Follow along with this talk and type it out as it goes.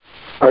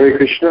Hare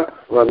Krishna,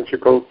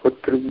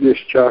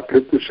 Vanchakalpatrubhyascha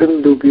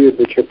Kritusindubhya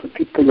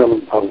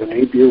Vichapatitanam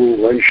Pavanebhyo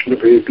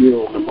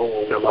Vaishnavebhyo Namo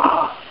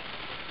Namaha.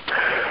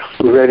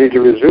 We're ready to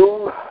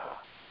resume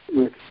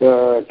with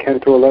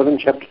Canto 11,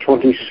 Chapter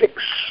 26,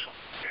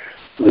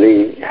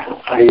 the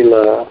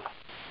Aila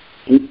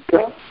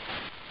Gita.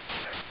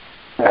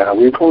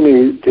 We've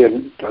only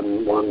done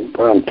one,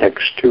 we're on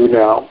text 2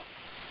 now,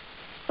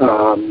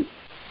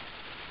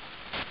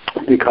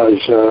 because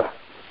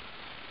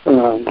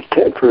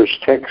the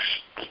first text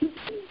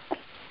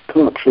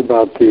talks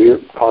about the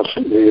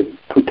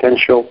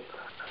potential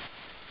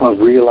of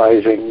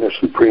realizing the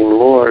Supreme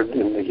Lord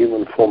in the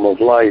human form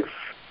of life.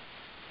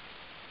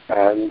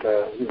 And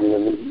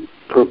the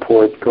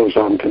purport goes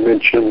on to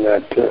mention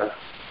that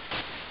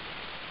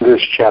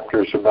this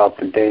chapter is about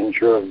the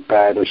danger of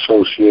bad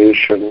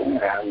association,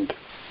 and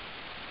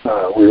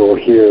we will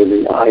hear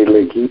the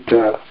Aila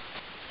Gita,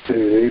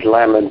 the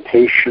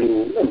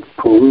lamentation of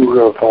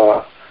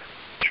Pururava,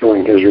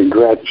 showing his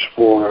regrets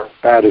for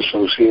bad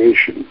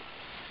association.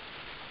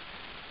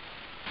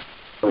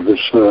 So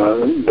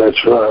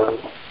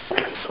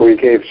so we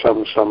gave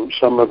some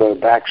of the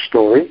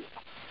backstory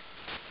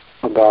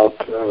about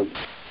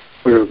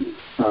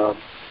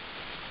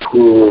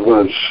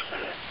Pururava's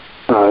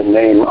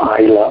name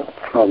Aila,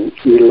 from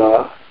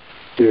Ila,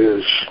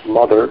 his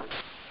mother,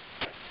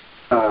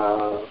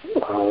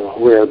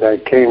 where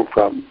that came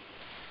from.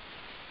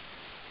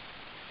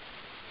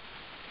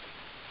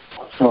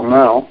 So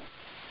now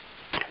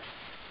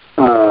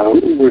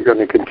we're going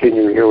to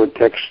continue here with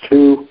text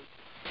 2,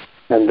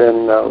 and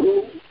then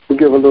we'll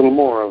give a little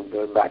more of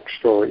the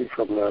backstory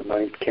from the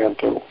 9th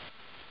canto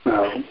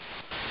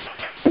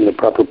in the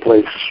proper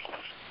place.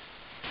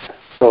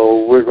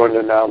 So we're going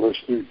to now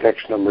listen to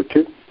text number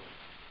 2.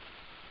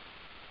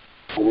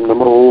 Om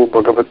Namo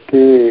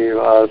Bhagavate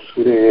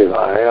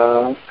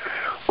Vasudevaya.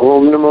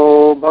 Om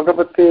Namo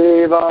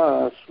Bhagavate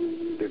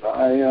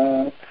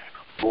Vasudevaya.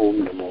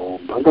 Om Namo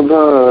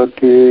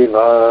Bhagavate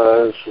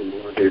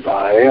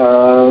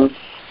Vasudevaya.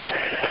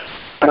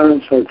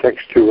 And so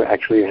text 2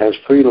 actually has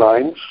 3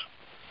 lines.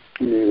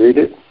 Can you read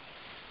it?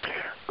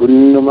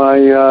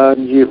 Gunnamaya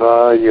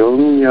Jiva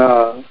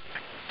Yonya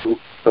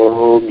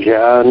Ukto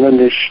Jnana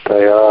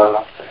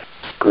Nishtaya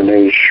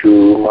Guneshu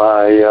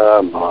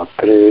Maya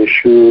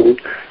Matreshu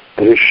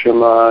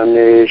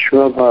Drishyamaneshu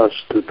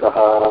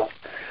Avastutaha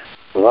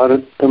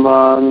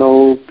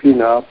Vartamano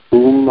Pina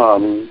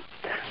Pumam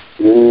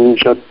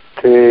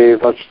Yunjate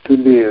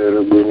Vastubir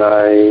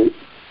Gunai.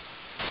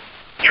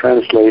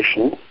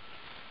 Translation: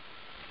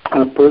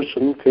 a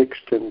person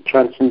fixed in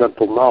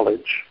transcendental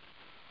knowledge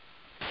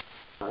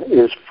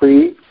is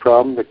free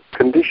from the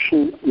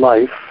conditioned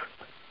life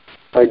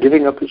by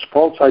giving up his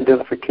false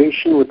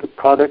identification with the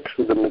products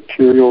of the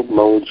material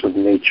modes of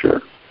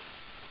nature.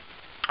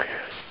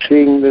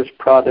 Seeing these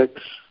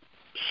products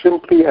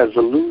simply as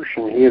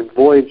illusion, he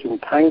avoids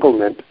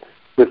entanglement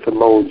with the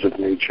modes of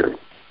nature,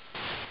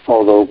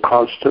 although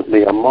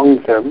constantly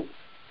among them.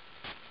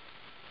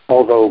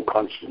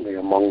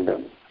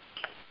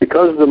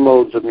 Because the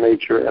modes of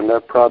nature and their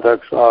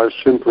products are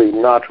simply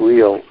not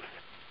real,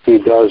 he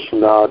does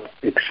not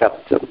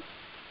accept them.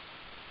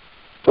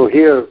 So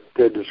here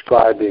they're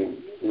describing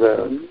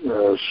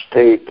the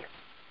state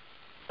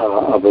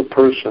of a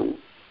person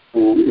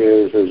who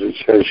is, as it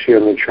says here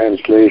in the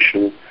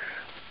translation,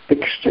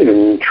 fixed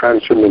in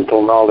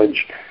transcendental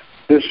knowledge.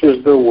 This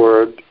is the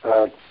word,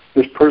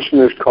 this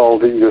person is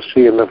called, you'll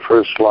see in the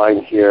first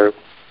line here,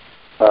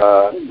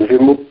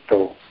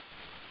 Vimukto.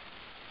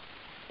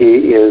 He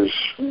is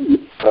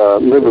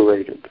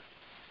liberated.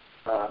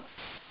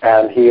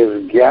 And he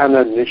is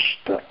Jnana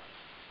Nishta,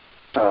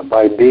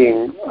 by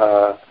being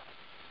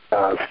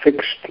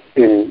fixed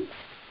in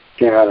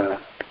Jnana,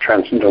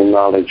 transcendental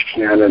knowledge,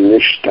 Jnana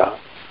Nishta,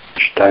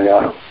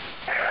 Nishtaya.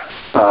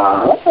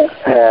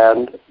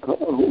 And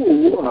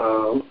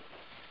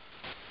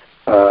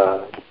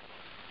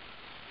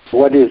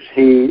what is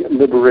he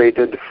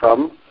liberated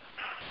from?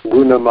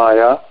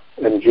 Gunamaya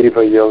and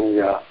Jiva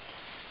Yonya.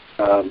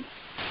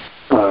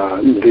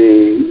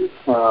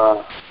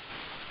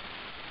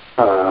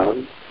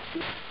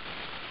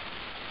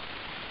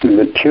 The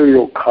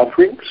material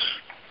coverings.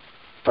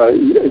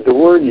 The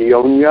word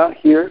yonya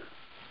here,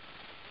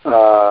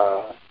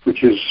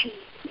 which is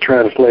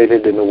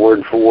translated in the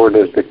word for word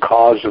as the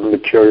cause of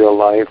material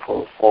life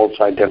or false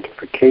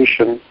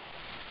identification,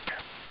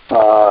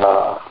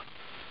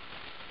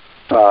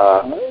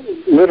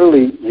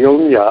 literally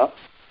yonya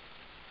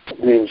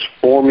means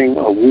forming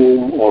a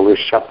womb or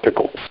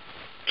receptacle.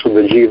 So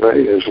the jiva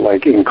is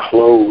like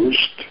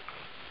enclosed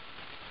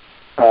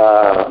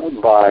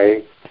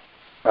by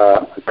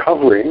a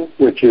covering,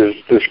 which is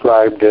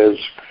described as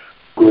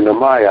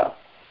gunamaya,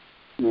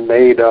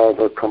 made of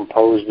or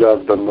composed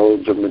of the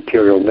modes of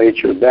material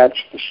nature. That's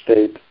the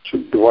state. So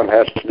one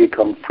has to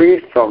become free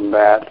from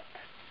that.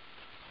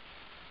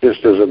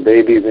 Just as a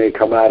baby may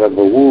come out of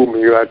the womb,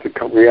 we have to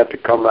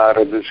come out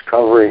of this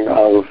covering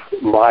of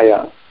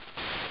maya.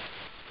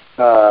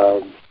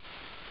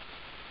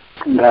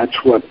 That's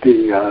what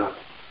the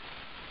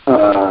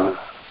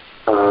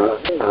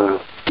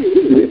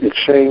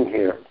saying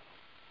here.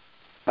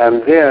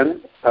 And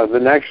then the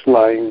next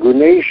line,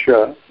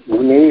 Guneshu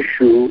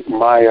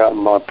Maya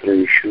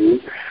Matreshu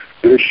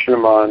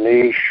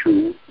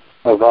Drishyamaneshu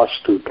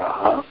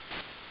Avastutaha.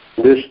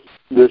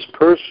 This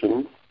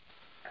person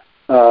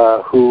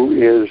who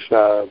is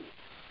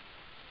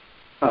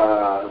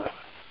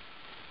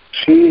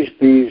sees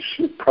these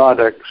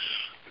products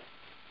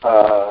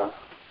as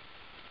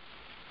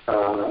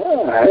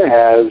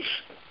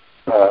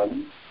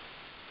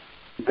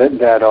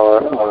that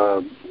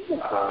are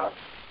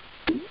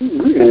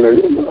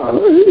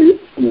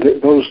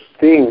those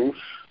things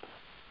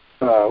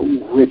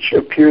which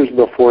appears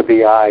before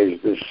the eyes.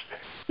 This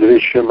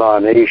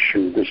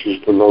Drishyamaneshu, this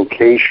is the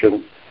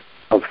location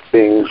of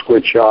things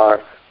which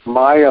are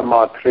Maya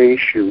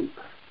Matreshu,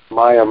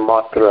 Maya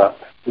Matra,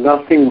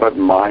 nothing but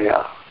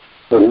Maya,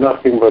 so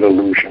nothing but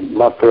illusion.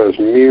 Matra is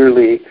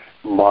merely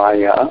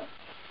Maya,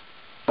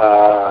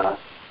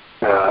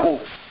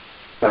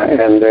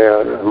 and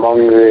they're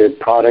among the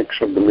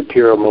products of the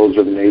material modes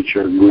of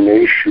nature,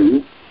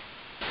 Guneshu,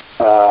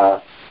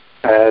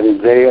 and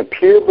they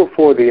appear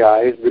before the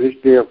eyes, but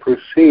they are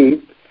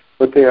perceived,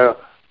 but they are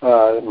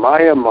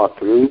Maya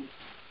Matru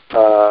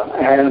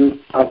and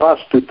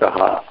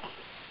Avastutaha.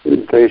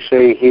 They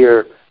say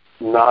here,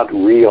 not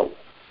real.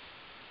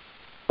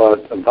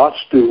 But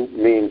Vastu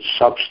means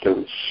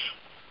substance.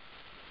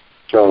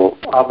 So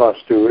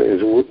Avastu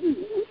is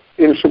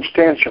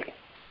insubstantial.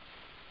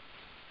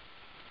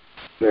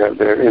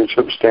 They're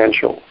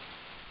insubstantial.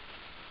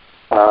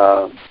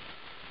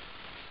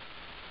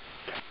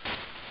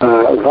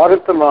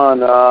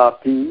 Vartamana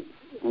pi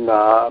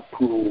na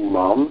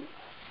pumam,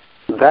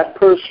 that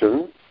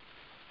person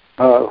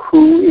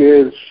who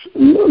is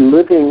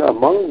living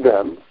among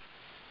them,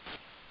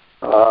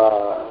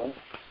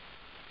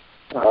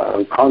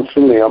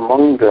 constantly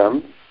among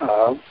them,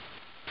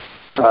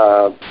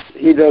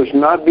 he does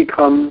not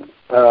become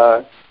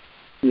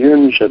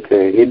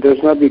yunjate, he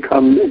does not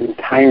become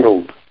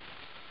entangled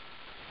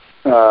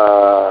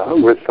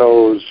with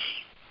those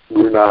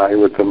gunai,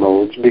 with the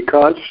modes,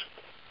 because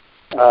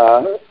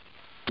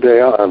they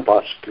are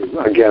vastu.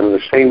 Again,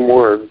 the same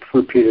word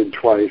repeated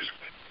twice,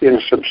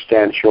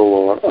 insubstantial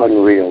or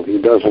unreal. He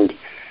doesn't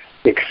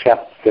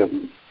accept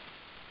them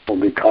or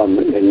become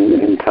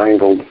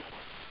entangled.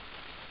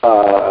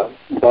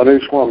 Bhadra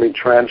Swami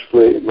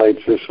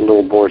translates this a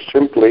little more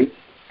simply.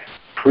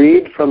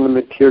 Freed from the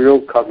material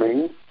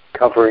coverings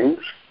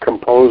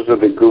composed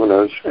of the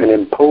gunas and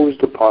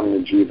imposed upon the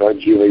jiva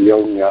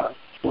yonya,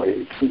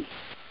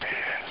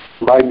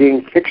 by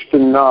being fixed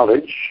in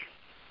knowledge,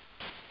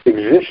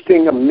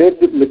 existing amid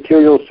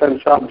material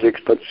sense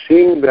objects, but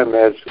seeing them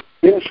as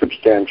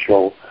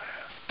insubstantial,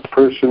 the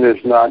person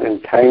is not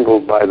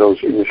entangled by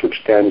those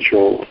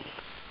insubstantial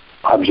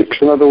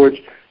objects. In other words,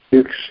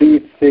 you see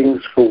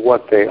things for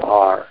what they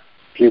are.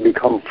 If you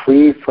become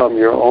free from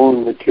your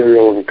own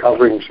material and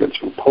coverings that's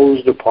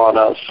imposed upon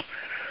us,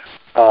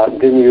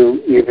 then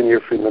you, even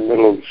if you're in the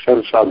middle of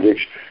sense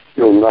objects,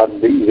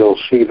 you'll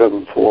see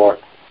them for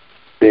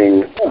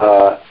being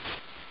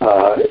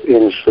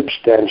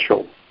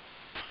insubstantial.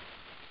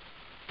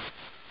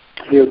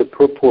 Here the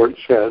purport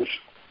says,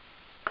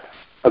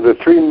 the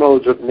three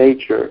modes of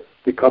nature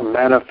become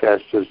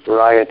manifest as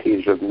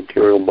varieties of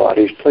material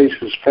bodies,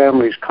 places,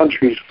 families,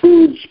 countries,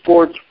 food,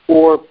 sports,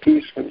 war,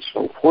 peace, and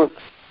so forth.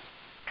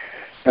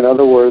 In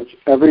other words,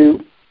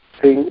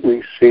 everything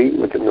we see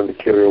within the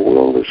material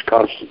world is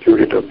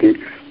constituted of the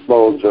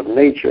modes of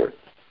nature,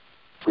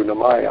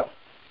 Gunamaya.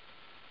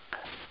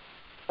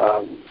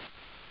 A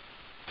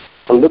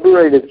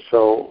liberated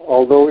soul,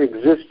 although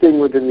existing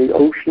within the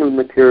ocean of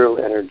material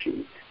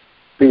energy,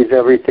 sees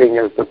everything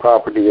as the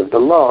property of the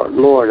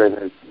Lord and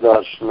is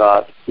thus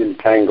not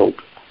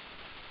entangled.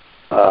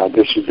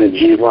 This is the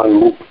Jivan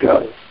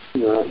Mukta,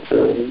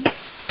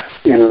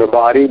 in the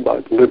body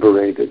but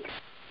liberated.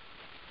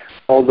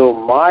 Although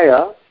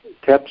Maya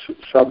tempts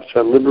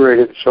a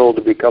liberated soul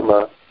to become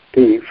a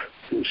thief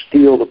and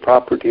steal the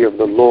property of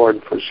the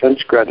Lord for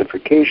sense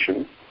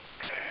gratification,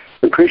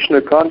 the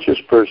Krishna conscious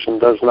person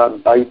does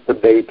not bite the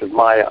bait of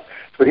Maya.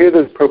 So here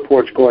the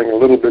purport's going a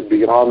little bit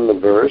beyond the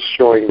verse,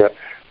 showing that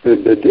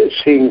the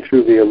seeing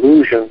through the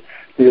illusion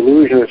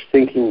is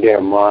thinking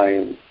they're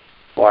mine,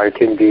 or I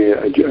can be in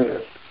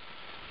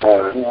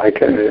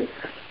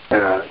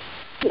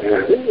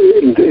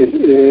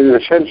a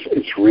sense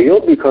it's real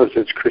because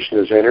it's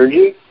Krishna's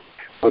energy,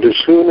 but as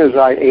soon as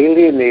I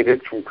alienate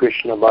it from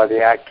Krishna by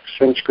the act of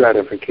sense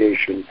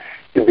gratification,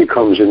 it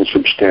becomes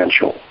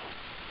insubstantial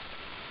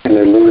and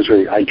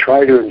illusory. I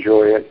try to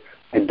enjoy it,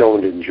 I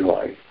don't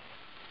enjoy.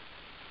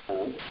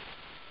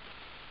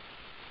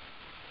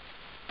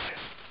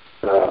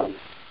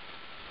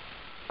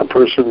 A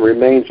person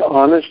remains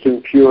honest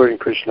and pure in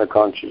Krishna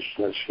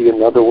consciousness.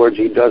 In other words,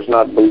 he does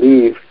not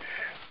believe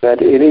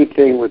that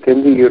anything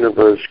within the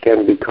universe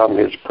can become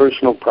his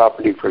personal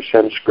property for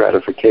sense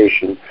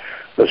gratification,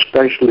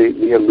 especially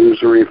the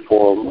illusory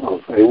form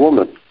of a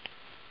woman.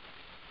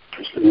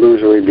 It's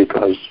illusory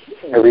because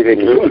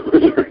everything is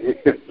illusory,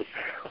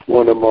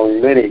 one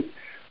among many.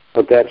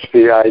 But that's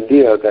the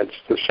idea, that's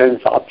the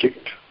sense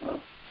object.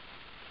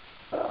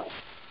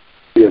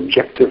 The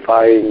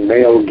objectifying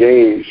male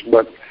gaze.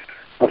 But,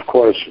 of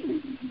course,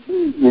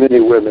 many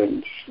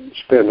women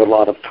spend a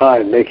lot of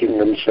time making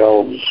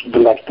themselves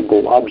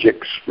delectable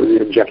objects for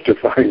the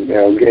objectifying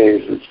male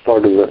gaze. It's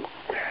part of the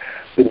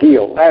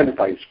deal, and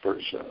vice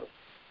versa.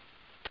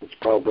 As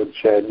Prabhupada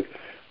said,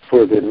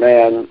 for the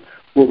man,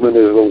 woman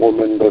is the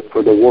woman, but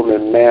for the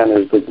woman, man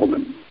is the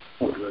woman,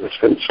 or the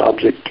sense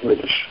object, or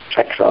the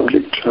sex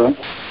object.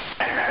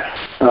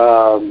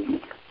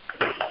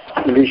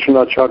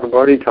 Vishwanath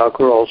Chakrabarti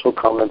Thakur also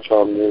comments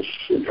on this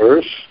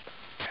verse.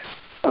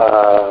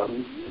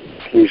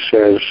 He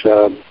says,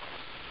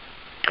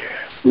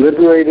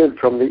 liberated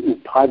from the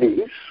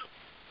upadis,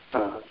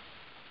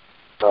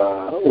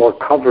 or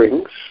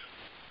coverings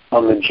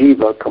on the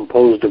jiva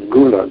composed of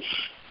gunas.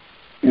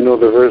 You know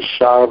the verse,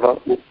 Sarva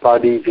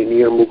Upadi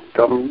Vinir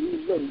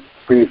Muktam,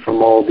 free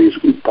from all these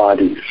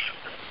upadis,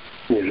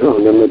 these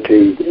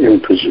unlimited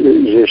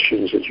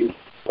impositions that you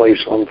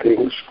place on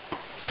things.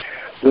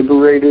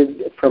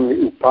 Liberated from the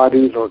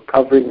upadis or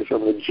coverings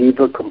on the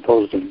jiva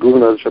composed of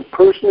gunas, a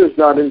person is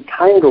not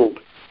entangled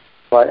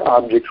by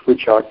objects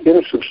which are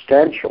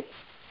insubstantial,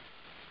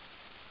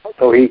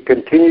 though he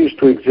continues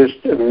to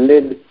exist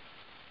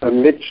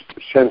amidst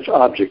sense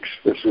objects.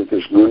 This is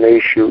this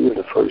guneshu in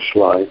the first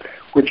line,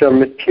 which are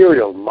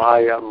material,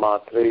 maya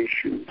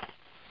matreshu,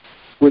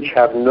 which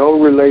have no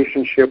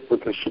relationship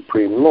with the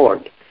Supreme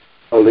Lord.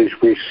 At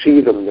least we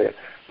see them there.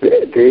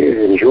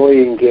 The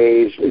enjoying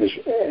gaze is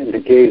the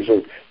gaze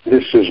of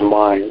this is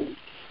mine,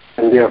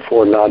 and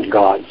therefore not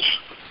God's.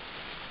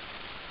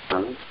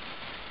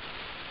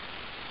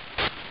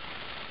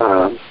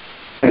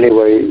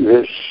 Anyway,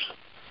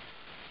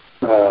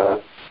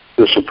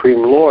 the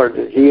Supreme Lord,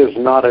 He is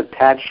not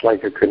attached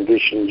like a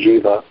conditioned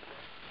jiva.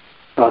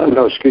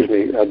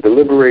 A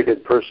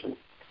deliberated person.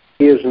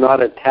 He is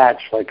not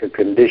attached like a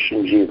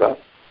conditioned jiva.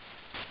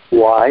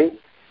 Why?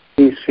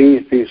 He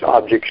sees these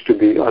objects to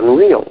be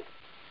unreal.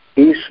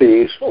 He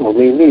sees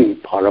only me,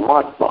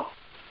 Paramatma.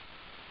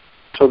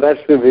 So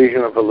that's the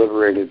vision of a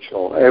liberated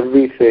soul.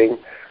 Everything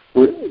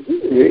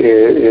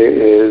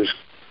is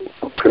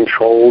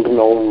controlled,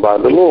 known by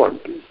the Lord.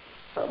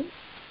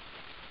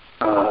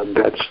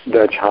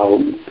 That's how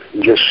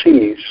he just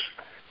sees.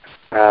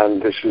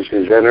 And this is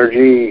his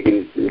energy,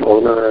 he's the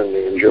owner and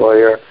the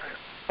enjoyer,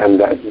 and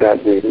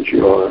that means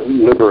you're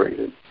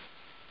liberated.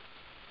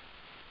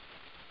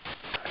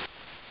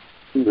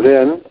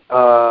 Then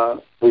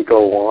we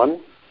go on.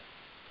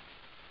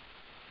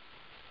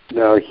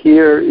 Now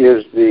here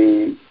is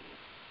the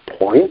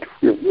point.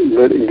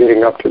 We're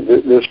getting up to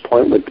this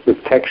point with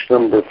text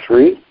number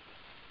 3.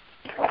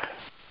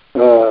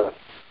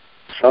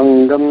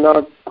 Sangam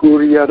na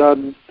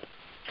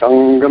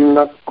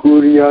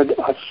kuryad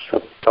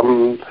asattam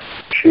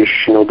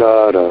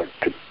shishnudara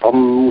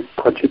tipam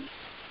kvachit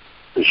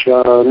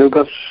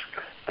shanugas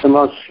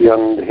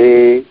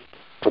tamasyandhe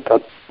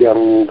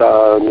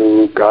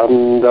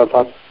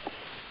patatyandanugandavat.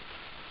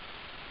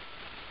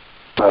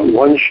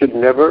 One should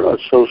never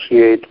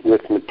associate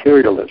with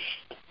materialists,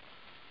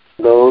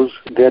 those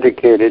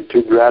dedicated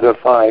to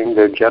gratifying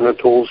their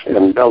genitals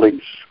and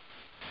bellies.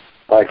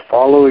 By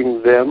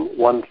following them,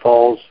 one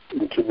falls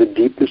into the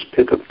deepest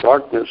pit of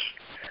darkness,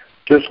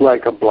 just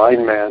like a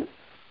blind man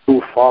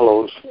who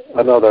follows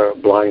another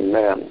blind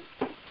man.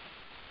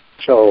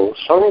 So,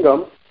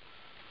 Sangam,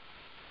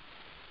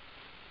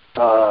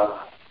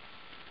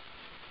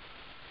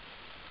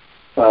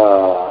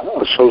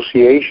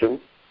 association,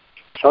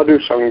 Sadhu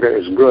Sangha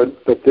is good,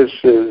 but this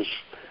is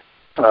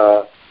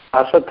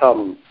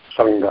Asatam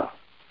Sangha,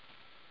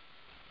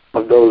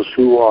 of those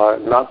who are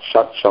not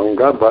Sat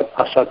Sangha, but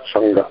Asat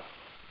Sangha.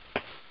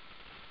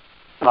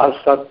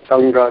 Asat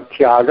Sangha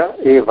Tyaga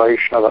E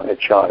Vaishnava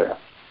Acharya.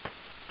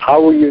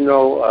 How will you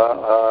know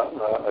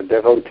a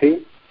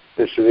devotee?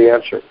 This is the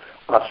answer.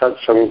 Asat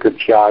Sangha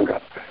Tyaga.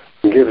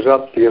 Gives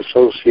up the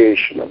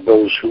association of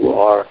those who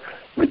are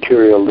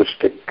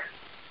materialistic.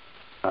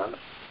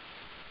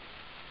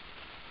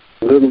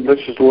 This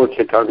is Lord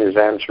Chaitanya's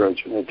answer in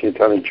the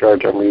Chaitanya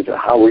Charitamrita.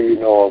 How will you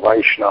know a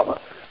Vaishnava?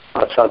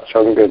 Asat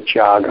Sangha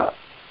Tyaga.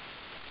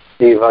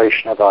 E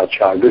Vaishnava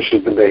Acharya. This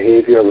is the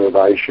behavior of a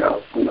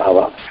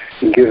Vaishnava.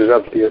 He gives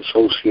up the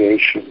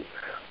association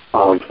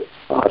of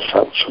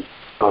asats,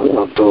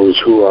 of those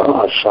who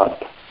are asat.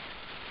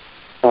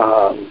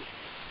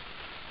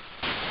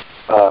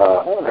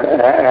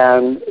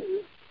 And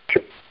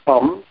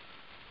Chipam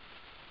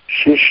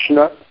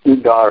Shishna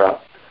Udara.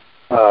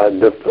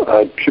 The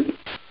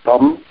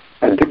Chipam,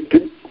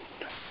 addicted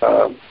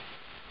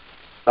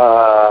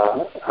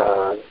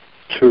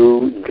to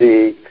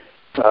the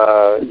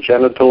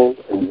genital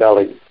and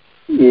belly,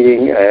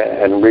 eating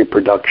and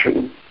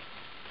reproduction.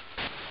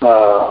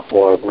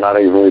 Or not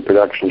even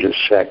reproduction, just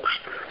sex.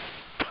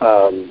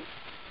 So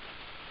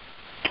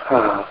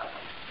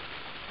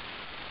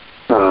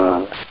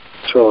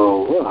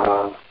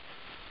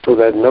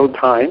that no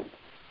time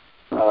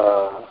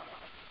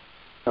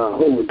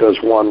does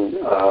one,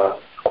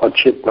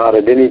 kvachit, not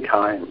at any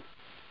time,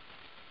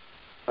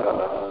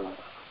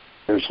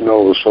 There's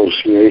no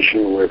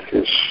association with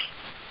his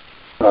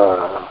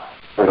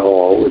at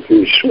all with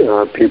these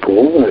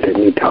people at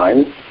any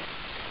time.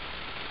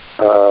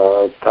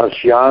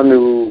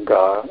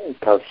 Tasyanuga,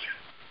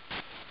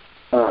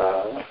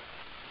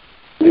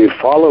 the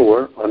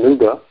follower,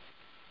 Anuga,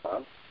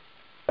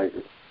 like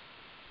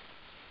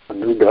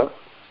Anuga,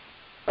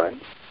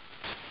 right?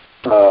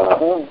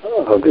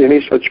 Of any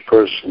such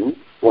person,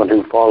 one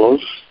who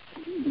follows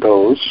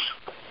those,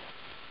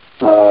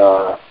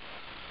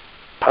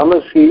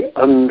 Tamasi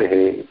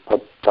Andhe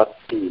Patati,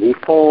 he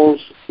falls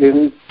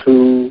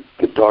into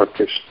the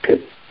darkest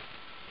pit.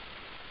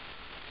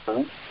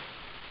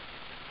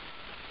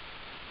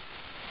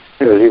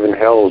 There's even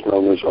hells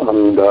known as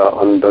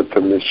Andata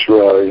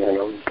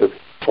Misra, that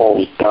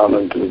falls down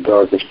into the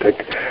darkest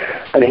pit.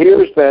 And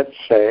here's that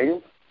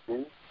saying,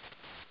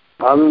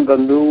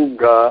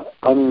 Andanuga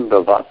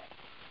Andavat,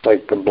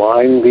 like the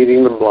blind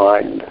leading the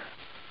blind,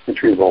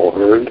 which we've all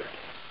heard,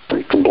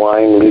 like the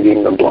blind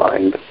leading the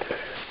blind.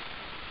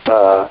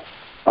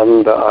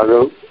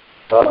 Anuga,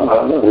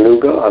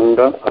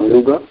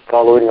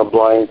 following a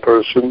blind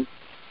person.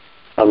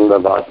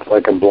 Andavat,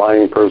 like a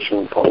blind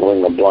person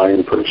following a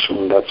blind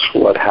person. That's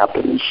what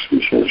happens,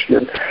 he says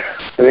here.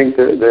 I think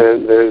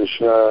there's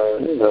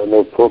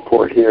no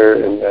purport here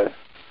in the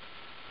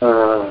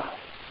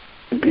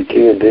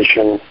BT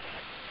edition.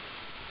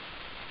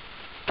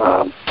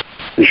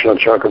 Vishnu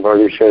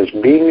Chakravarti says,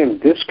 being in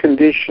this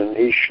condition,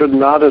 he should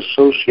not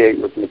associate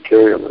with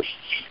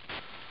materialists.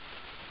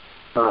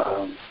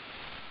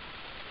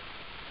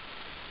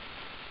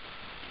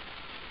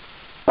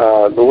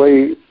 The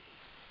way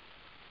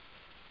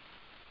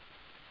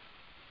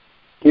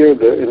here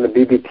in the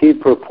BBT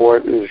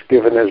purport is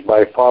given as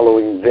by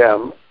following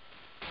them.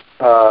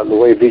 The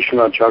way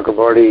Vishnu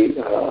Chakravarti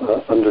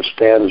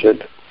understands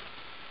it,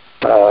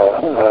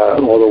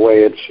 or the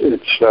way it's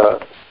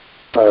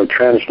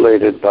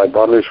translated by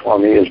Bhanu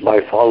Swami, is by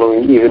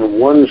following even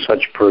one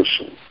such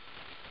person.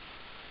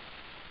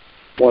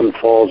 One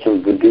falls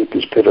into the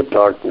deepest pit of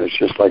darkness,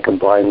 just like a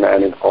blind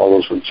man who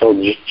follows it. So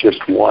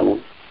just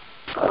one.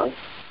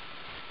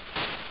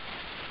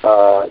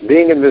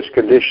 Being in this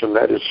condition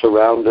that is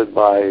surrounded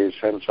by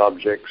sense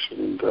objects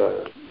and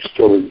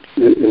still in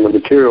the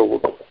material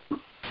world,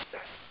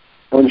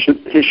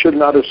 he should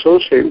not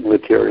associate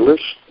with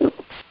materialists.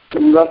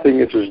 Nothing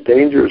is as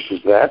dangerous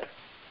as that.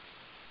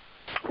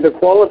 The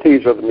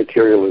qualities of the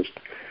materialist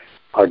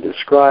are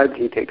described.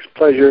 He takes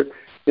pleasure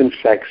in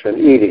sex and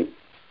eating.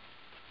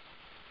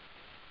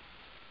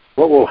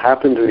 What will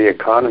happen to the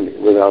economy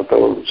without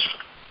those?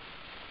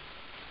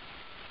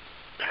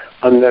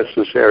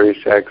 Unnecessary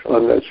sex,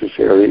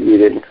 unnecessary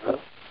eating.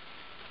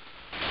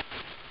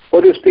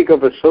 Or to speak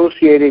of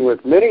associating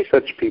with many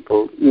such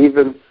people,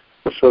 even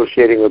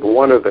associating with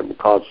one of them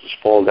causes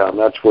fall down.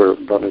 That's where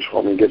Bhanu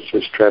Swami gets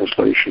his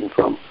translation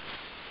from,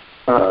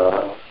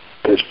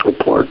 this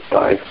purport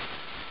by.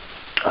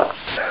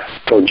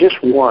 So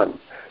just one.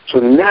 So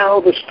now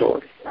the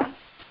story.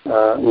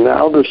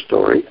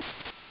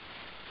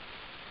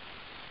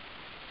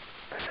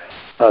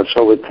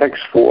 So with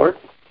text 4,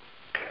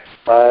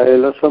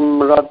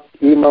 Ailasamrat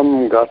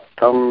imam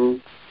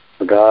gattam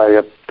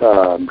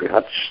gayata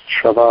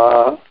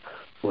brihatshava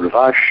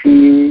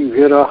urvashi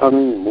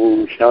virahan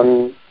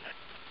mushan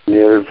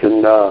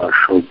nirvina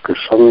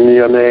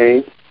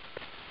shokasamyane.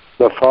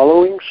 The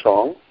following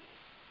song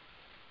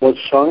was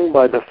sung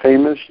by the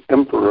famous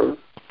emperor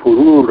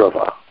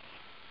Pururava.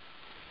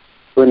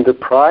 When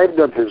deprived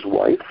of his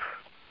wife,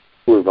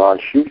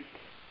 Urvashi,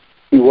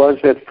 he was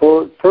at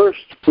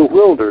first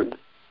bewildered,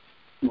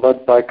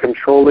 but by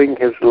controlling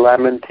his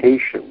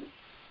lamentation,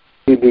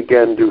 he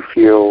began to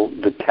feel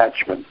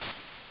detachment.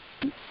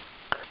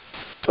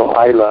 So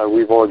Aila,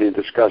 we've already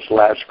discussed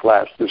last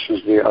class, this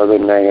is the other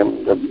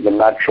name, the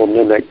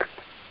matronymic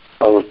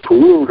of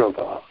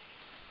Pururava,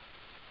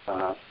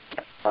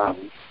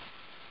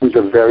 who's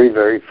a very,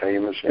 very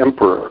famous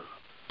emperor,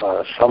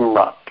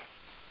 Samrat.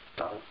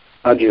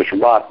 Not just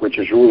Rat, which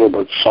is ruler,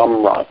 but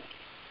Samrat.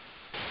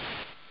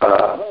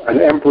 An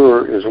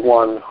emperor is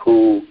one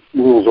who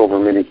rules over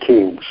many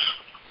kings.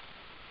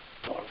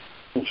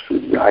 It's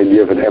the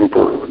idea of an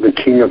emperor, the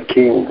king of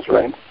kings,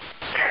 right?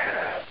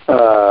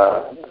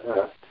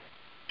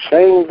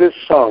 Saying this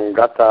song,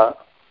 Gatam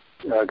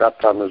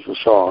is a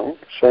song,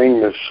 saying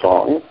this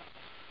song,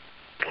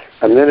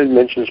 and then it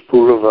mentions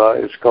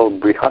Purava is called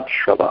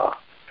Brihatshava,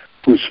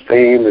 whose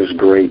fame is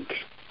great,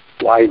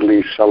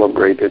 widely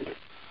celebrated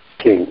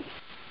king.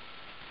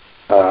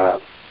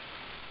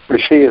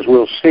 As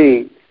we'll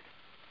see,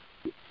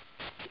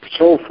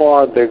 so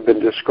far they've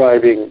been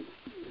describing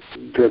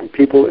the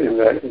people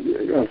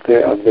of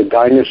the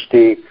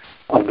dynasty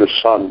of the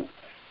sun.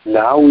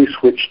 Now we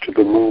switch to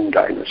the moon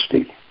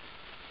dynasty.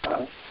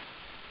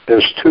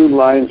 There's two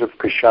lines of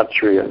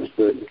Kshatriyas,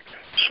 the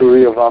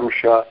Surya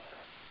Vamsha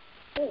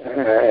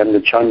and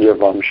the Chandra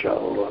Vamsha,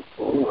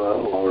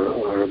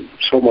 or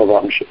Soma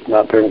Vamsha.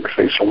 Not going to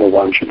say Soma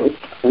Vamsha, but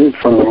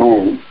from the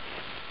moon,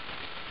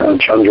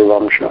 Chandra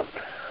Vamsha.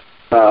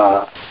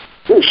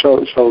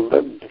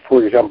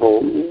 For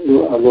example,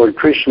 Lord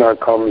Krishna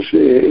comes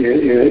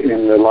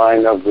in the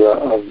line of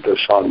the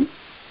sun.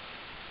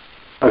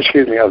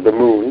 Excuse me, of the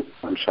moon.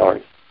 I'm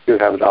sorry. You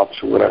have it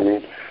opposite what I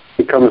mean.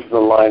 He comes in the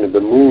line of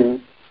the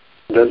moon.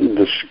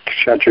 The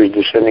Kshatriya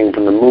is descending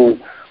from the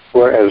moon,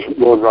 whereas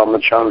Lord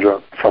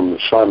Ramachandra from the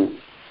sun.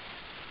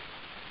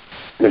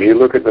 And if you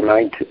look at the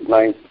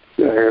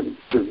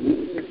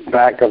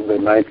back of the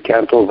ninth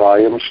canto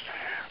volumes,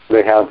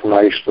 they have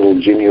nice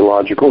little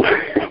genealogical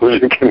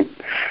tables.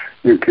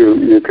 You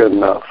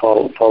can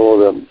follow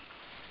them.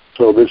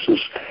 So this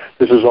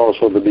is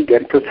also the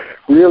beginning. Because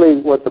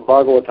really, what the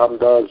Bhagavatam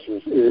does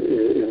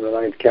in the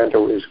ninth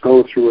canto is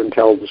go through and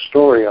tell the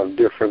story of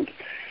different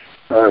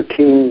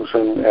kings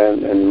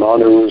and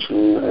manus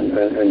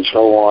and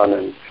so on,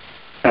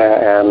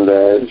 and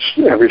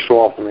every so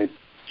often they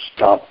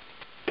stop,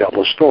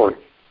 tell a story.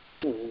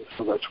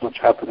 So that's what's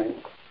happening.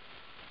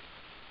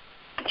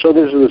 So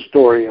this is the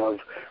story of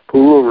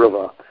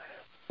Pururava,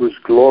 whose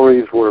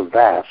glories were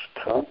vast.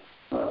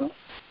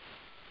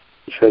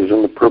 It says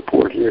in the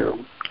purport here,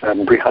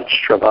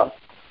 Brihatstrava.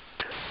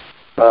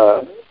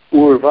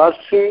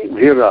 Urvasi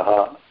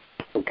Viraha.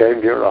 Okay,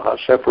 Viraha,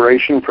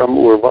 separation from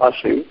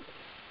Urvasi,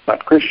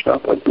 not Krishna,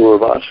 but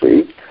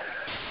Urvasi.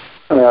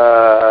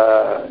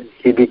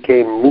 He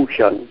became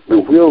Muhyan,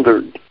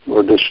 bewildered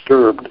or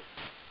disturbed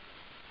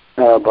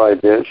by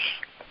this.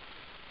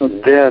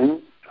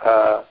 Then,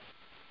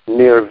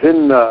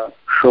 Nirvinna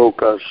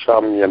Shoka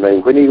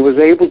Samyame. When he was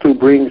able to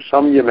bring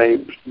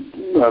Samyame,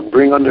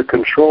 bring under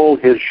control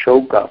his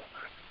shoka,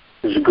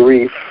 his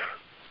grief,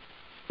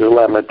 his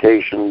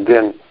lamentation,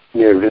 then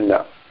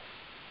Nirvinna.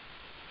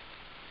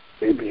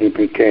 He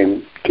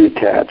became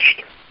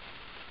detached.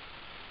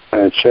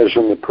 And it says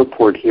in the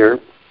purport here,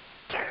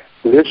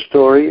 this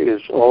story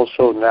is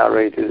also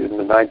narrated in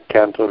the ninth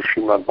canto of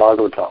Srimad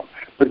Bhagavatam.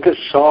 But this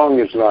song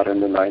is not in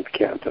the ninth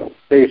canto.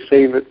 They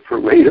save it for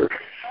later.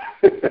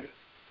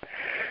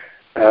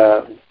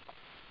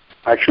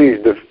 Actually,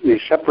 he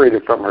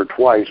separated from her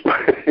twice.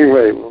 But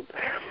anyway,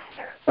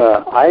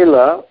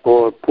 Aila,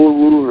 or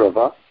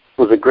Pururava,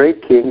 was a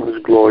great king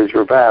whose glories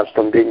were vast.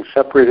 On being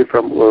separated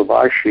from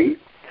Urvashi,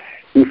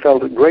 he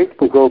felt a great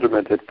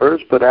bewilderment at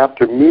first, but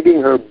after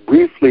meeting her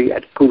briefly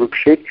at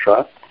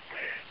Kurukshetra,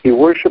 he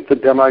worshipped the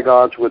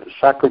demigods with a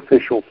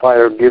sacrificial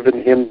fire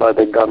given him by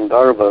the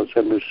Gandharvas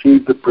and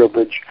received the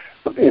privilege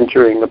of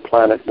entering the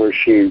planet where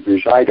she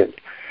resided.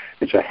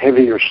 It's a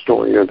heavier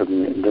story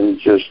than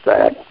just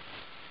that.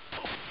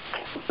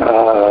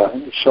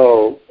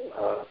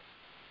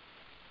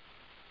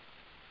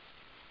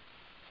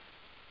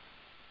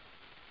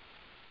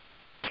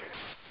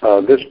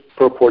 This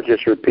purport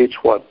just repeats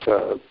what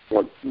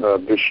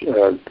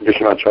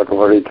Vishwanath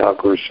Chakravarti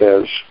Thakur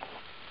says.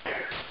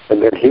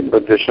 And then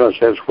but Vishnu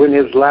says, when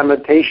his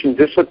lamentation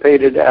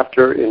dissipated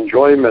after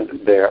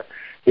enjoyment there,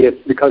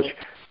 because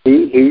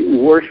he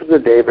worshipped the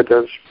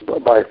Devatas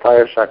by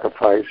fire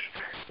sacrifice,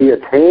 he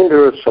attained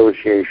her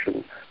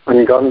association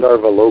on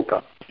Gandharva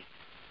Loka.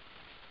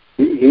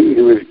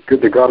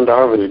 The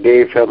Gandharvas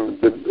gave him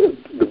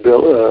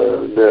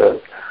the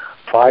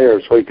fire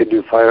so he could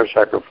do fire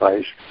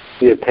sacrifice.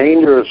 He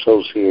attained her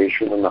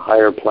association in the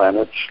higher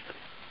planets.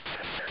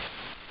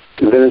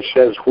 And then it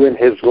says, when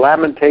his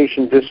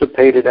lamentation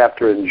dissipated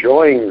after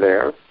enjoying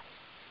there,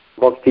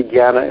 Bhakti,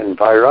 Jnana, and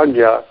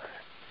Vairagya,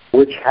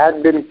 which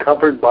had been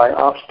covered by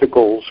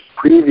obstacles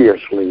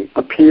previously,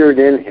 appeared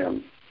in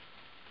him.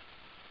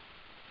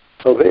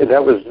 So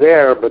that was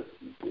there, but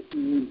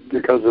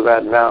because of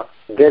that now,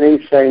 then he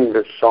sang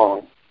this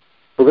song.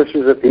 So this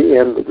is at the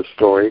end of the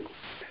story.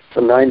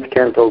 The ninth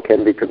canto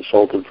can be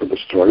consulted for the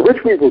story,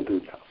 which we will do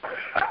now.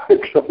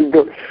 So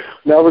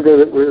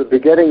we're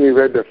beginning. We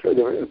read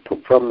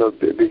from the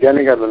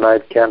beginning of the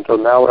ninth canto.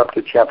 Now we're up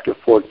to chapter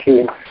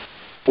 14,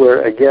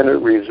 where again it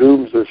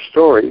resumes the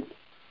story,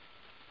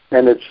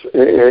 and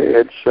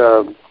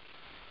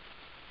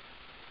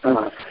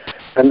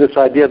and this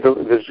idea,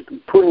 this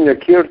Punya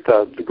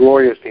Kirta, the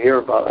glorious to hear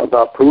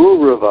about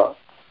Pururava,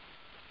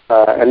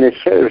 and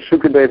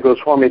Sukadeva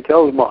Goswami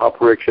tells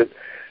Mahaparikshit,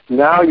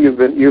 now you've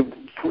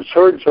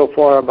heard so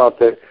far about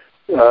the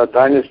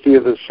dynasty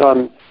of the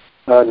sun.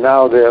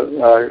 Now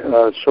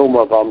the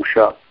Soma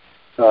Vamsha,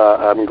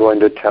 I'm going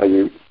to tell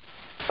you.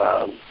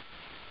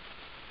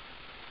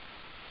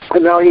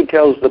 And now he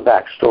tells the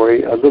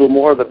backstory, a little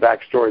more of the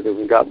backstory than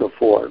we got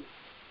before.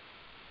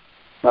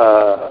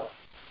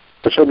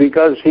 So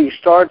because he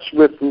starts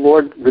with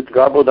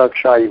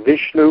Garbhodakshai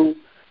Vishnu,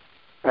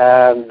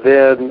 and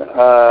then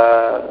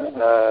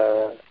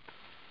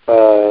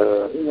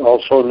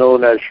also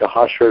known as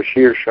Sahasra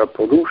Shirsha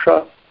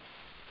Purusha.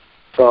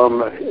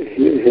 From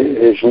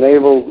his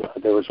navel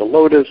there was a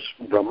lotus,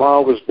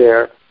 Brahma was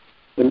there,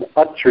 and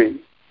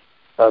Atri,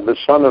 the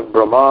son of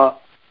Brahma,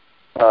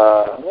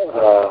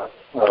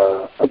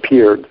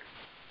 appeared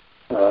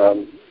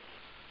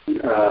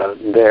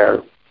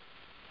there.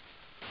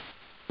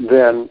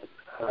 Then,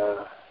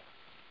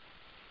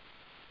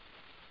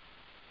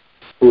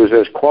 who was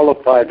as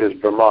qualified as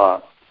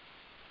Brahma.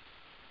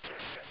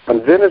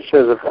 And then it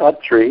says of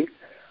Atri,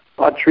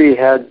 Atri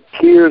had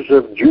tears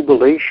of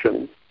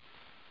jubilation,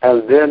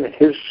 and then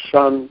his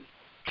son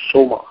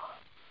Soma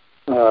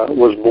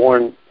was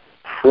born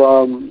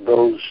from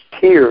those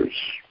tears,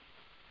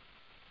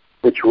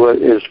 which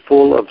is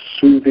full of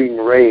soothing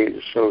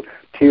rays. So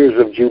tears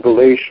of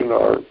jubilation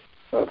are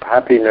of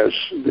happiness.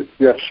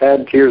 You have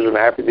sad tears and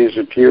happy. These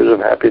are tears of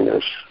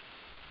happiness.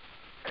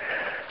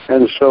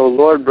 And so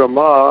Lord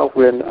Brahma,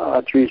 when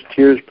Atri's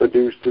tears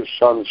produced his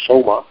son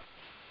Soma,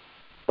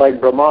 like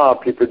Brahma,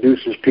 he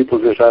produces people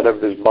just out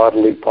of his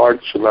bodily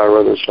parts, and or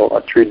other, so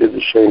Atri did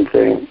the same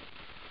thing.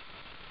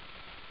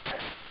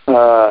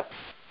 So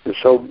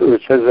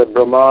it says that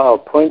Brahma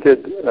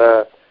appointed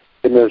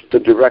him as the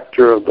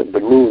director of the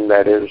moon,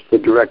 that is, the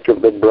director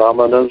of the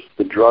brahmanas,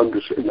 the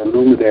drugs, and the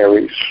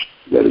luminaries,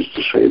 that is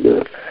to say,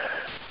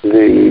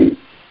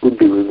 would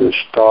be the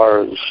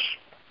stars.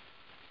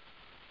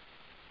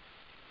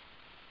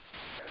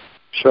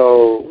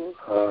 So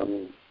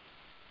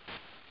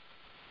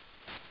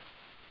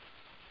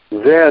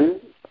then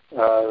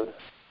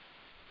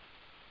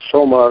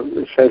Soma,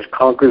 it says,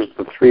 conquers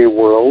the three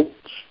worlds.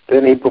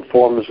 Then he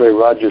performs a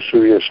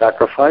Rajasuya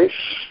sacrifice.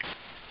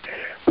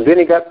 And then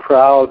he got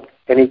proud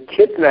and he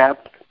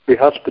kidnapped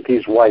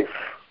Brihaspati's wife,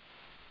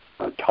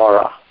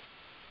 Tara.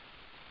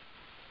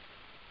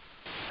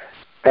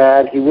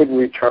 And he wouldn't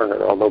return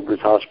her, although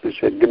Brihaspati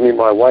said, give me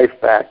my wife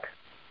back,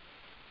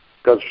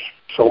 because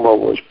Soma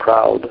was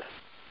proud.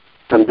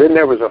 And then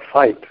there was a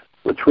fight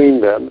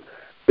between them,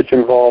 which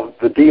involved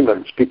the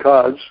demons,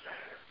 because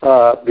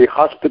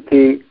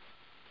Brihaspati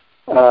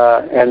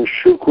and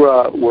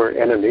Shukra were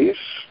enemies,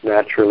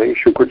 naturally.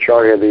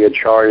 Shukracharya, the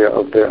acharya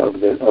of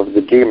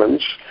the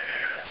demons.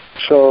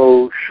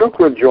 So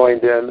Shukra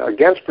joined in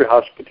against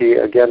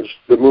Brihaspati, against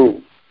the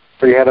moon.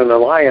 So you had an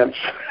alliance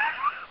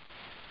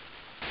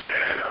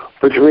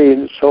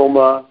between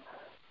Soma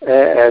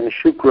and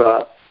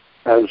Shukra,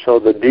 and so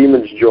the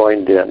demons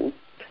joined in.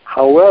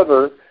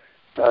 However,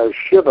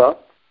 Shiva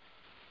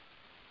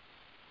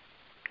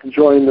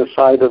joined the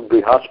side of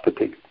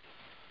Brihaspati,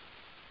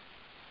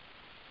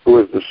 who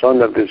was the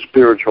son of his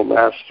spiritual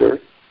master,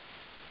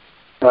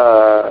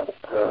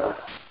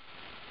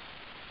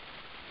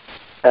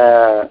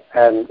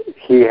 and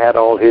he had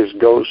all his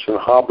ghosts and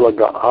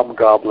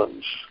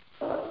hobgoblins,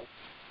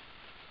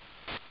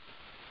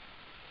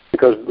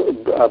 because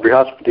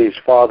Brihaspati's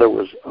father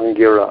was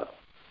Angira,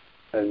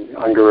 and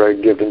Angira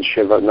had given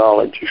Shiva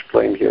knowledge,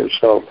 explained here.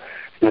 So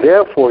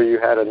therefore you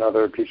had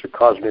another piece of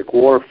cosmic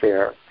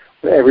warfare.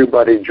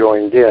 Everybody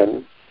joined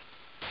in,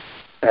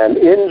 and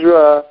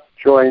Indra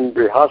joined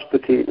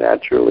Brihaspati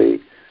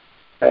naturally,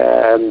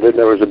 and then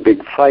there was a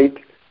big fight,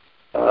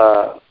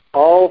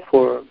 all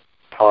for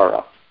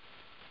Tara.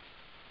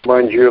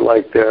 Mind you,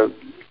 like the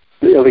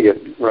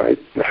Iliad, right?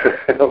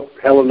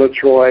 Helen of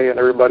Troy, and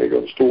everybody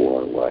goes to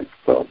war. Like,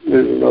 well,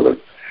 there's another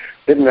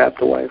kidnapped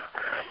the wife.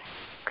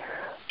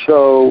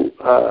 So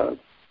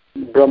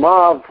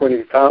Brahma, when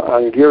he found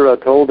Angira,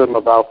 told him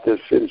about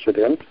this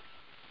incident.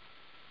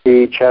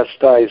 He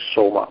chastised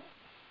Soma,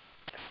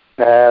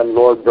 and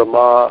Lord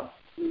Brahma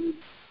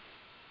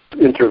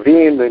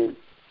intervened and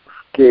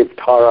gave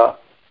Tara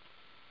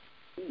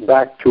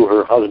back to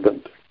her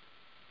husband.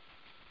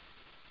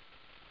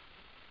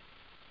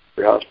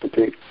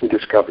 Brihaspati, he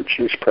discovered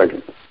she's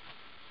pregnant.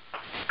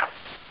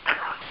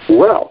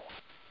 Well,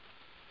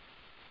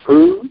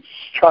 whose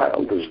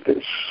child is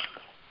this,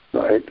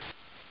 right?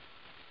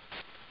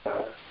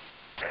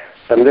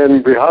 And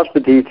then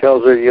Brihaspati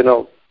tells her,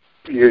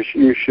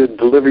 you should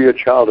deliver your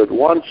child at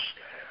once.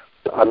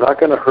 I'm not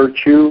going to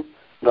hurt you.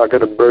 I'm not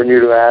going to burn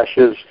you to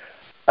ashes.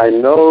 I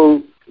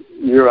know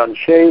you're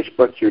unchaste,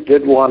 but you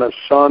did want a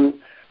son.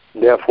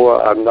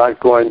 Therefore, I'm not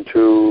going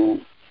to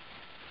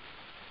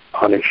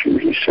punish you,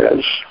 he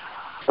says.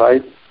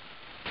 Right?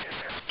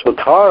 So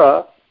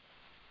Tara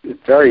is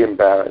very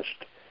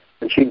embarrassed,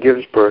 and she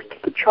gives birth to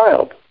the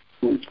child,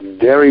 who's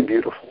very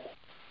beautiful,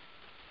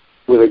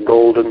 with a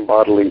golden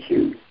bodily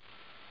hue.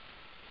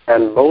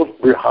 And both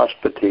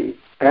Brihaspati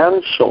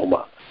and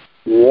Soma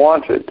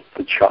wanted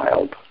the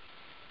child.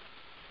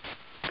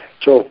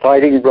 So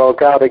fighting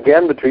broke out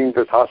again between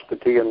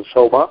Brihaspati and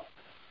Soma.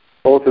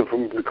 Both of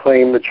them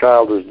claimed the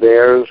child was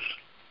theirs.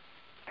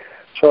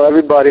 So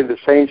everybody, the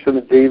saints and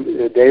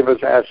the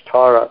devas, asked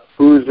Tara,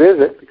 whose is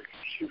it? Because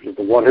she was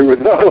the one who would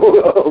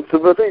know,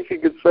 ultimately, she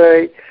could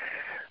say.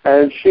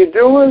 And she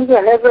was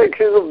a headache.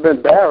 She was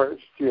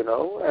embarrassed,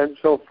 And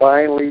so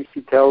finally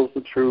she tells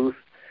the truth.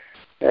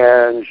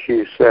 And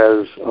she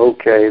says,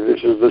 okay,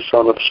 this is the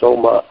son of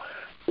Soma,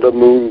 the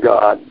moon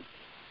god.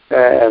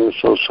 And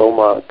so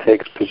Soma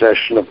takes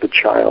possession of the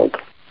child.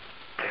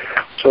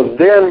 So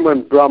then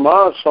when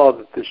Brahma saw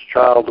that this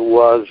child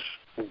was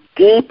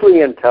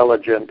deeply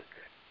intelligent,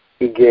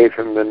 he gave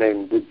him the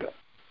name Buddha.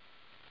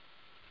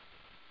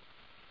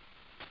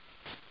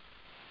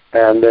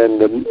 And then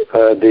the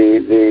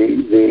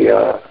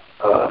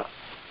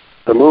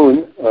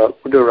moon,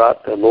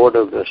 Udarat, the lord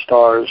of the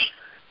stars,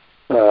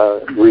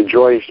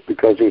 rejoiced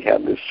because he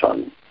had this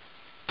son.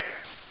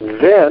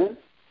 Then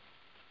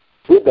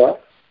Buddha,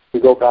 we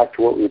go back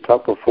to what we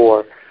talked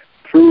before,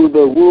 through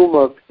the womb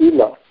of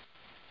Elah,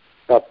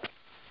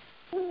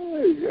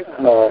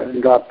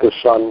 got the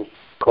son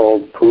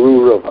called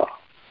Pururava.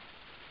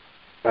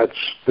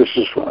 This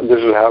is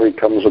how he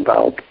comes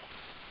about.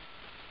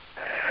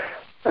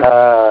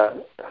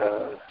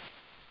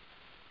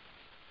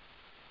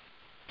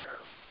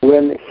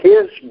 When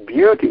his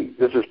beauty,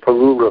 this is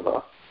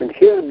Pururava, when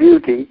his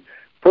beauty,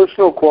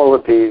 personal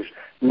qualities,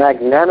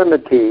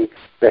 magnanimity,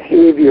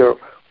 behavior,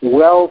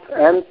 wealth,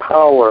 and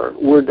power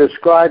were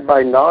described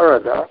by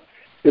Narada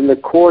in the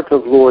court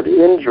of Lord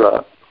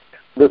Indra,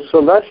 the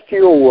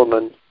celestial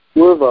woman,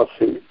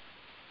 Urvasi,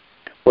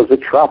 was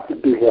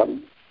attracted to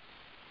him.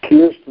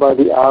 Pierced by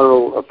the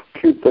arrow of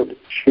Cupid,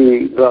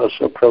 she thus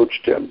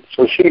approached him.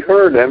 So she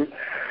heard him.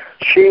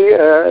 She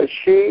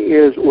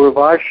is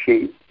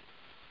Urvashi.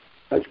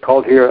 It's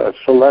called here a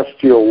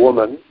celestial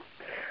woman.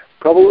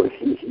 Probably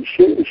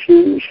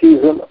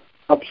she's an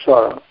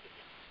Apsara.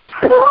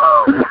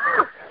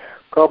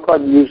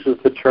 Prabhupada uses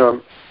the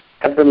term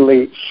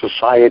heavenly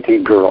society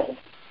girl.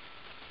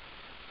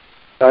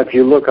 Now, if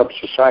you look up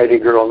society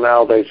girl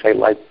now, they say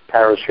like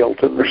Paris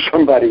Hilton or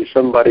somebody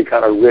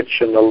kind of rich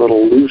and a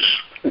little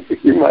loose,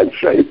 you might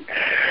say.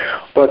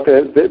 But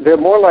they're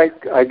more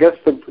like, I guess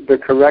the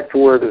correct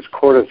word is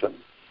courtesan.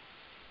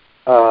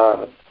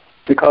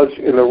 Because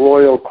in the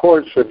royal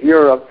courts of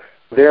Europe,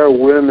 there are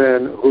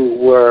women who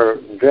were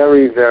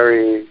very,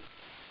 very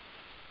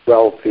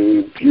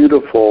wealthy,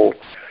 beautiful,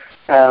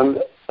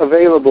 and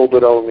available,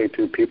 but only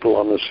to people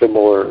on a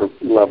similar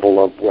level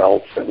of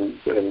wealth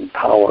and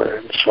power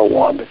and so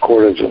on, the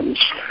courtesans.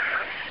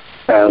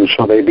 And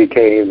so they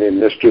became the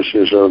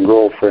mistresses or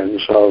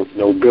girlfriends of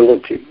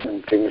nobility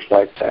and things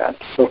like that.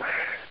 So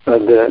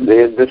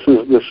this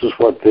is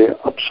what the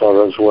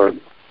Apsaras were.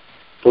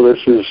 So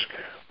this is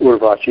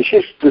Urvashi.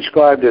 She's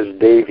described as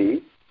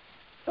Devi,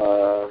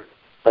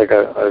 like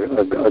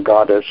a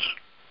goddess.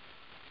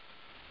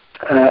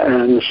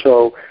 And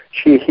so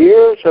she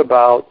hears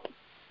about.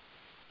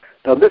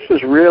 Now this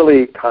is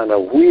really kind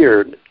of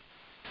weird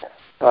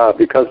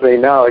because they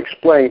now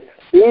explain,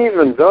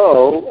 even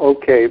though,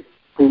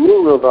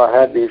 Pururava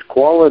had these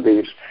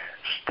qualities,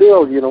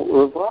 still,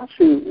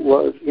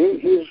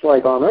 Urvasi he's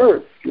like on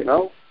earth,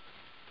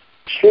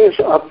 She's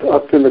up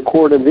in the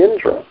court of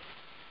Indra.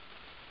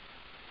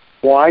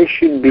 Why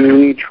should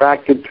be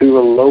attracted to a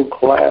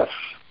low-class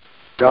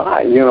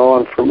guy,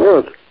 on from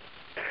earth?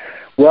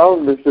 Well,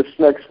 this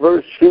next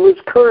verse, she was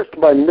cursed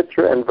by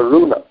Mitra and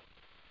Varuna.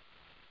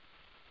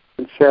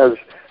 It says,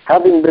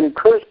 having been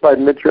cursed by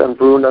Mitra and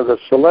Varuna, the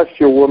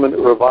celestial woman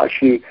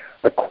Urvashi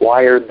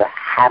acquired the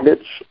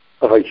habits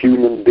of a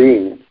human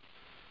being,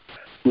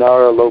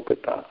 Nara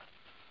Lokata,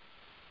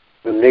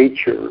 the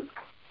nature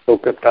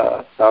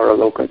Lokata, Nara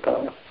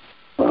Lokata,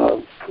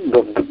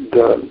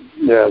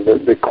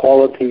 the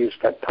qualities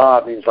that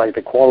Ta means like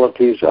the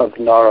qualities of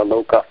Nara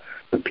Loka,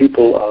 the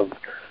people of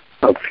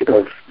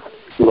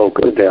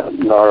Loka,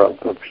 Nara,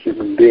 of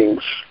human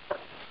beings.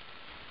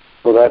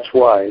 So that's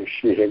why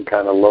she had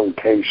kind of low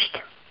taste,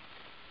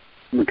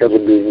 because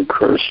of being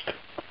cursed.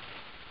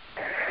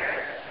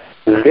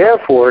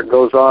 Therefore, it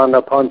goes on,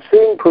 upon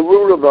seeing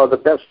Pururava, the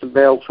best of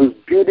males, whose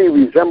beauty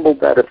resembled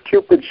that of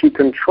Cupid, she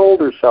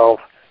controlled herself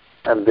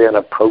and then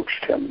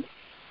approached him.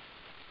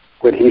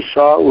 When he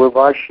saw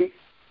Urvashi,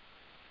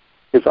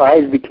 his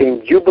eyes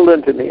became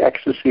jubilant in the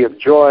ecstasy of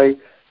joy.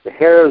 The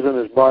hairs on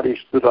his body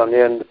stood on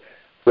end.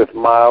 With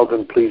mild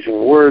and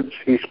pleasing words,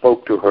 he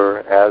spoke to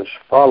her as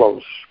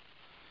follows.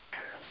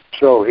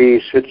 So he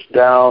sits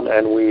down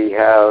and we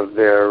have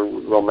their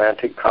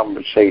romantic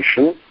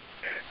conversation.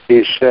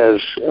 He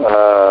says,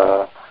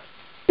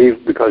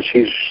 because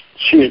she's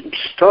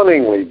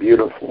stunningly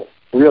beautiful,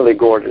 really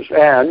gorgeous,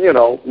 and,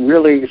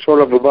 really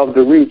sort of above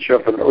the reach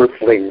of an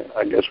earthling,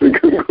 I guess we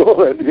could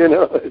call it,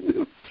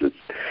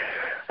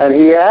 And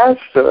he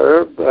asked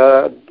her,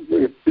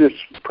 this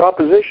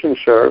proposition,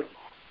 sir,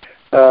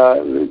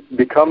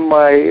 become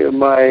my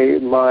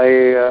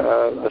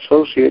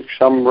associate,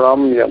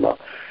 Samram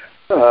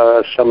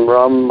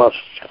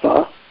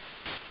Mastha,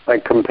 my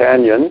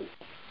companion,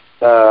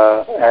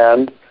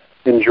 and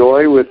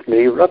enjoy with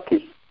me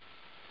Rati,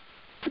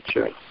 which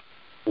is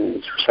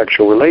a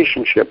sexual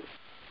relationship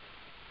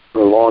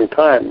for a long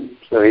time.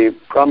 So he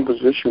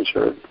propositions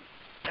her.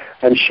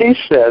 And she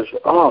says,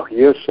 oh,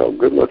 you're so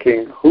good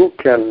looking. Who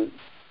can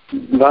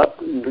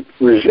not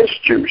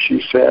resist you,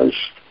 she says.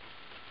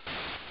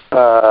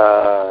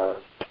 So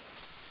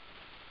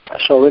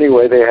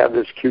anyway, they have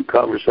this cute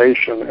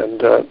conversation.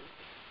 And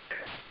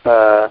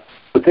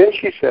but then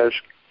she says,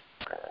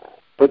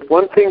 but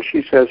one thing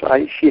she says,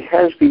 she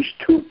has these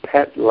two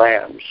pet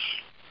lambs.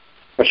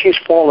 Now she's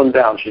fallen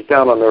down. She's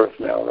down on earth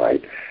now,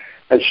 right?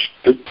 And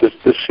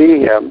to see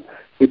him,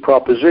 he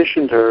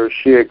propositioned her.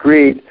 She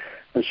agreed,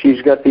 and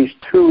she's got these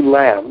two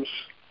lambs.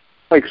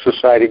 Like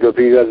society goes,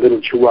 you got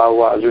little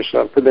chihuahuas or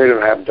something. They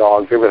don't have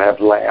dogs. They would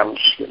have lambs,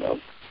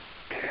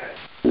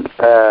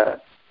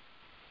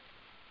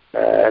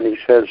 And he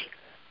says,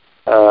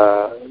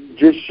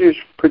 just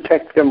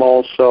protect them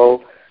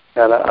also.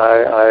 And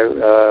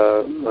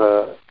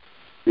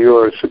you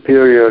are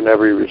superior in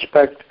every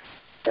respect.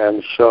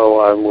 And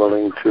so I'm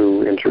willing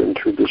to enter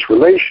into this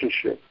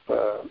relationship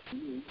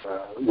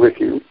with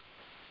you.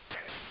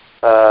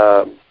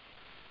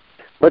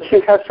 But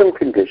she has some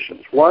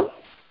conditions. One,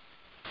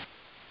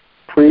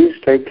 please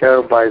take care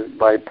of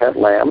my pet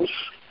lambs.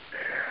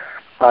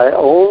 I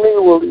only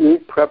will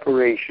eat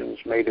preparations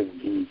made of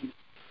ghee.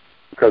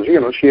 Because,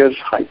 she has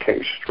high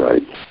taste,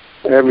 right?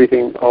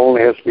 Everything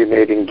only has to be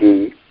made in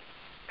ghee.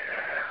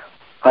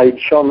 I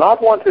shall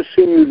not want to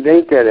see you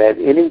naked at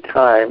any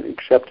time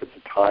except at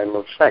the time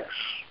of sex.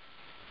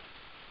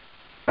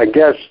 I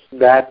guess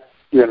that,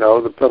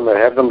 from the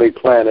heavenly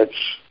planets,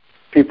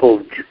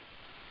 people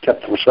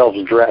kept themselves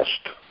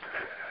dressed.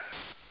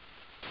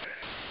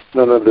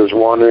 None of this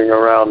wandering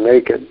around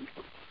naked.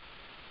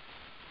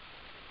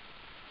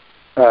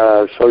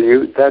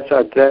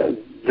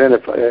 Then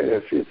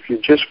if you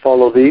just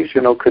follow these,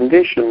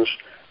 conditions,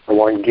 I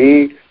want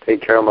ghee,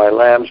 take care of my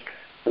lambs,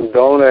 and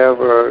don't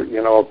ever,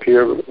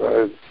 appear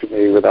to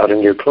me without any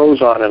of your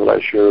clothes on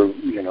unless you're,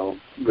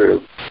 we're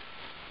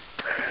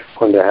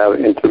going to have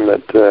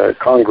intimate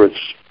congress.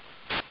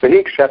 But he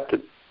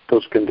accepted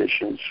those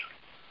conditions.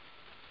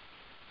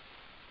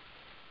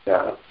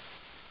 Yeah.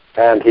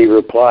 And he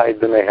replied,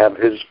 then they have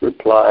his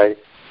reply,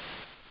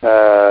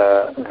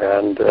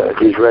 and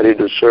he's ready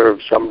to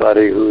serve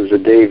somebody who's a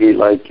Devi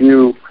like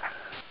you.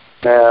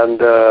 And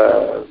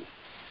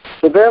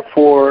so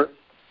therefore,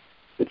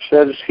 it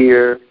says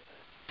here,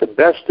 the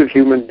best of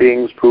human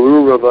beings,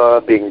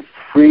 Pururava,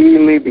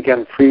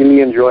 began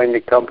freely enjoying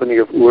the company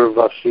of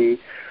Urvasi,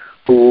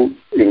 who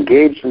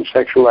engaged in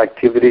sexual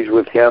activities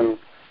with him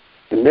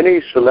in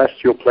many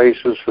celestial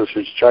places such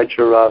as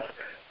Chaicharath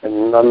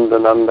and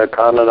Nandana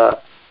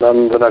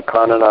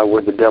Kanana,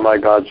 where the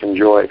demigods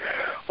enjoy.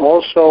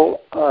 Also,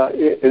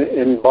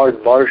 in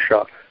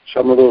Varsha,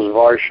 some of those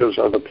Varshas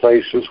are the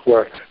places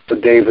where the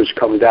Devas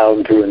come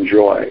down to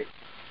enjoy.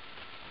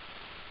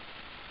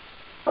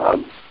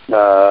 And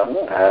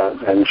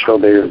so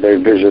they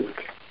visit,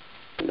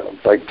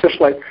 just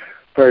like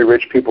very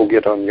rich people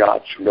get on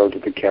yachts and go to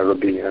the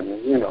Caribbean,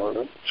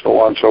 and, so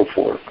on and so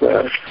forth.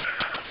 The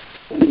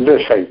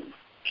same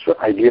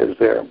ideas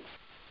there.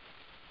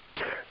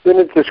 Then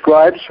it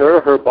describes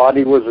her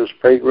body was as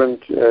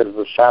fragrant as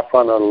the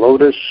saffron on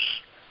lotus,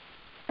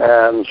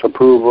 and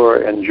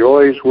Sapruva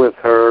enjoys with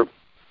her.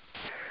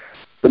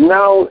 But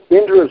now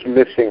Indra is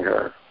missing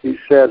her. He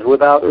says,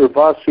 without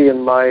Urvasi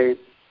in my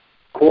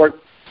court,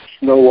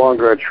 it's no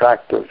longer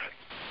attractive.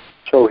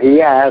 So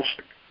he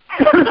asked,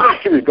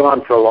 she was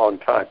gone for a long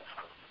time,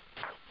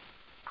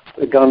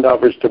 the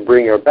Gandharvas to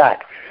bring her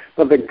back.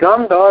 But the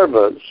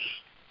Gandharvas,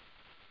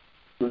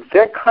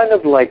 they're kind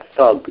of like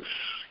thugs.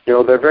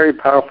 They're very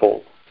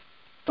powerful.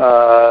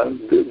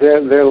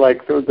 They're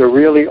like the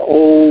really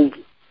old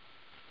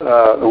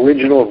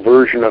original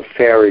version of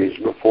fairies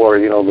before,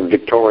 the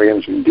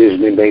Victorians and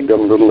Disney made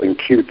them little and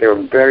cute. They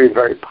were very,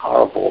 very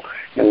powerful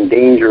and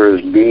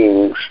dangerous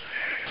beings.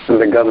 And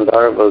the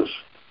Gandharvas,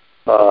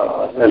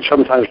 and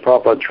sometimes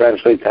Prabhupada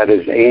translate that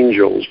as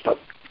angels, but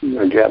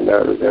again,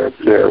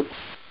 they're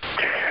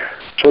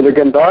so the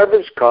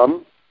Gandharvas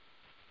come,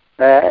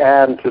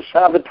 and to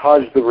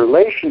sabotage the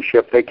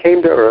relationship, they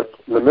came to Earth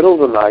in the middle of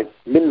the night,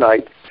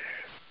 midnight,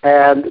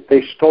 and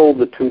they stole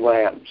the 2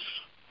 lambs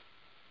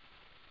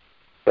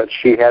that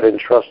she had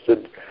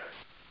entrusted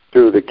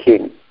to the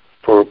king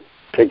for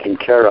taking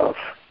care of.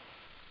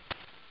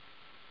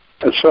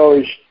 And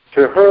so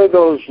to her,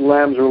 those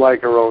lambs were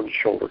like her own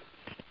children.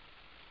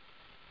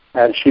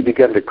 And she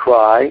began to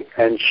cry,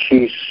 and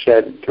she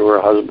said to her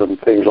husband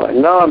things like,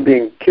 now I'm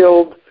being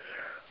killed.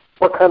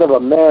 What kind of a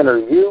man are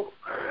you?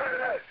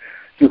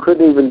 You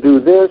couldn't even do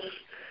this.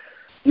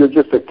 You're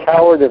just a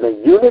coward and a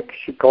eunuch,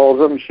 she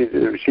calls him.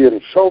 She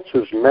insults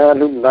his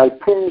manhood,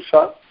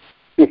 Naipumsa.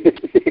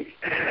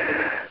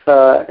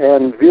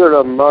 And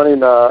Veera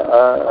Manina,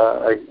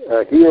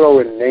 a hero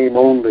in name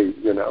only,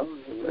 and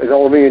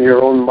only in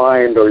your own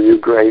mind are you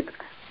great.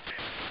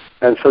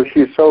 And so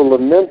she's so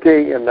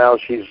lamenting, and now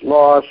she's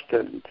lost,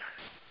 and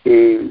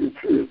he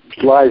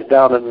lies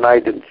down at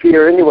night in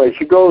fear. Anyway,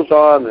 she goes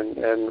on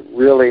and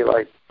really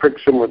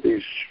pricks him with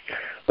these,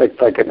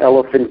 like an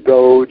elephant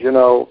goad,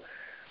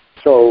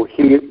 So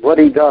what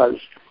he does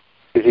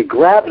is he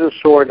grabs a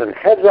sword and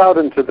heads out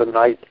into the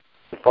night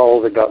to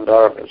follow the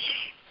Gandharvas.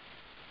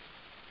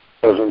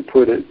 Doesn't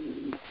put it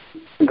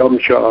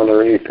gumsha on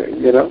or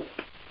anything,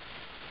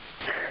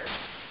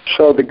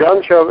 So the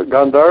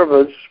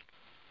Gandharvas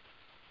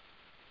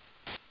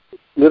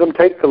let them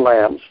take the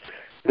lambs.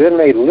 Then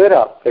they lit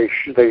up. They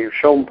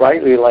shone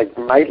brightly like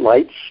night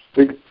lights,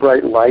 big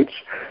bright lights.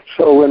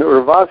 So when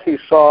Urvasi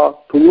saw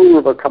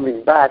Pururava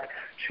coming back,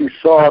 she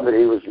saw that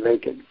he was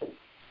naked.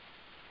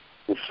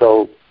 And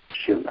so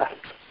she left.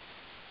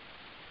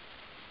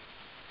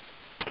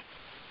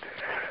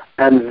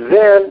 And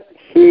then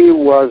he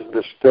was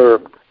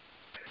disturbed.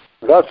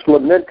 Thus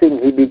lamenting,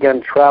 he began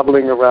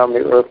traveling around the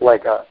earth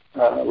like a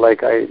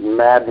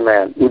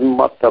madman,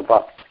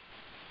 Unmattava.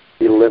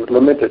 He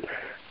lamented.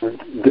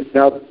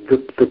 Now,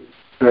 the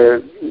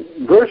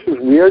verses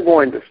we are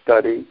going to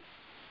study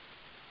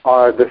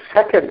are the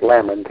second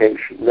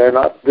lamentation. They're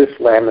not this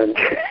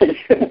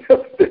lamentation,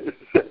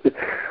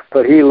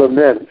 but he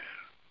laments.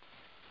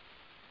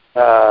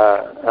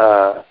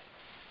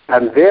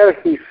 And there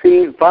he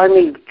sees,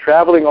 finally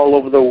traveling all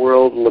over the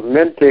world,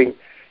 lamenting,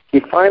 he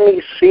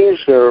finally sees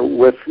her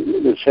with,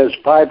 it says,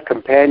 5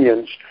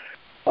 companions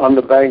on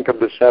the bank of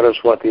the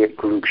Saraswati at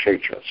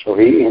Kurukshetra. So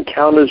he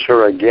encounters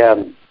her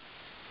again.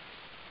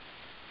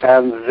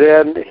 And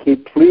then he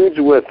pleads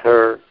with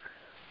her,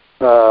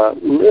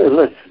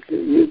 let's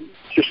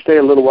just stay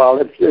a little while.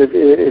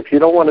 If you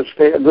don't want to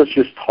stay, let's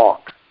just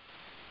talk.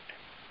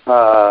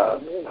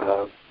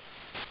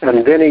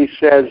 And then he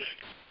says,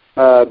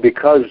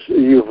 because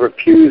you've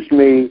refused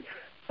me,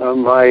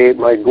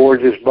 my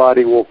gorgeous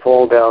body will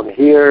fall down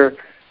here.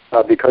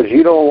 Because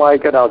you don't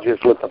like it, I'll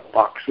just let the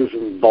foxes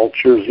and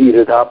vultures eat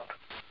it up.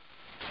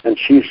 And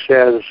she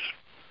says,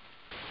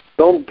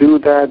 don't do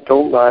that.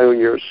 Don't allow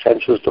your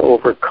senses to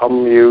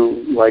overcome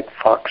you like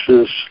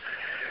foxes.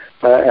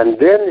 And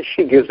then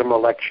she gives him a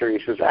lecture. He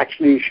says,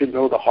 actually, you should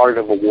know the heart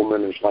of a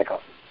woman is like a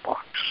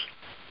fox.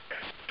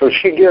 So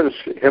she gives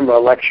him a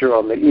lecture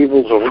on the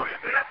evils of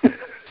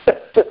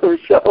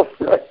herself,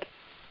 right?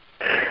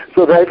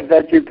 So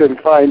that you can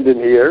find in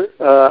here.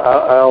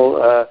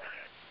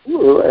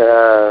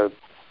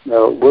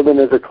 Women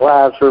as a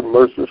class are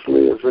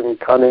mercilessly and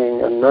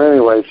cunning, and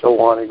anyway, so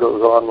on. He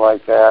goes on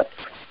like that.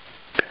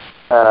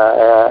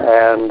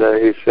 And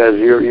he says,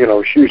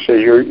 she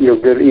says, you'll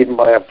get eaten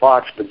by a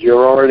fox, but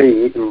you're already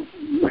eaten.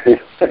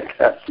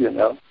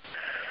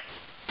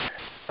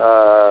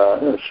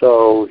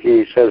 So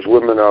he says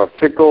women are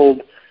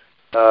fickle.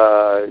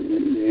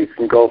 You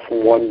can go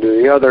from one to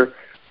the other.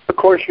 Of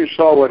course, you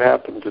saw what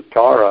happened to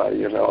Tara,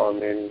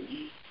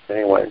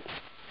 anyway.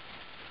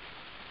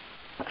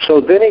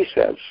 So then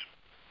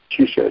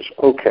she says,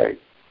 okay,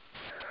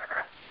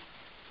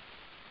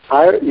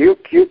 you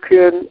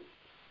can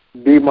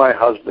be my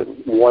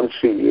husband once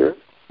a year,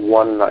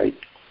 one night,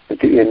 at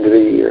the end of the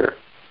year.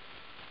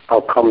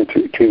 I'll come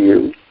to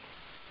you.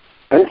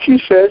 And she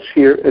says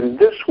here, in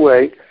this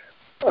way,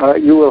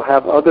 you will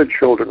have other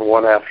children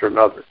one after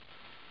another.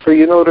 So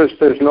you notice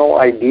there's no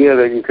idea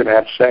that you can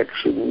have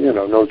sex and,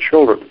 no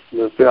children.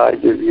 There's the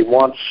idea you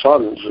want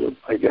sons,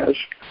 I guess.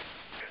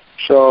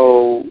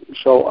 So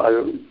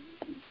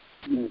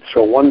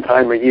one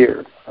time a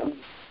year,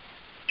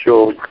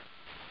 children.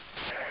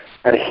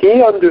 And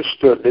he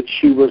understood that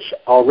she was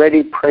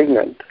already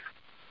pregnant.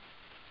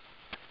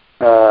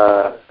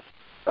 And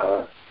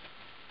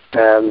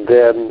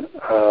then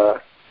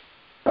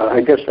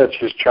I guess that's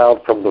his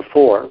child from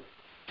before.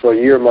 So a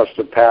year must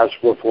have passed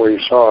before he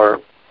saw her,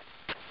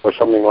 or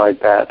something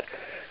like that.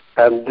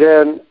 And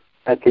then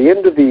at the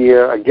end of the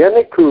year, again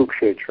at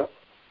Kurukshetra,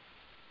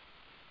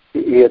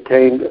 he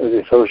attained the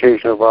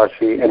association of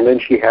Vasi, and then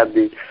she had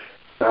the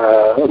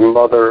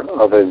mother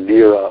of a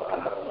Veera,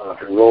 a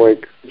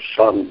heroic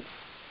son.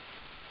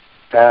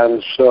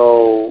 And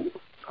so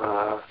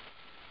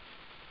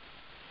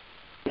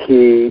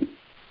he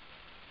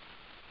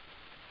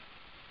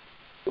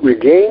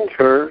regained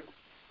her,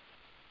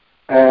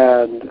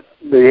 and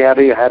they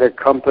had a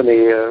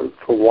company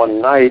for one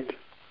night,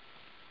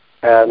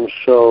 and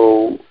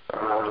so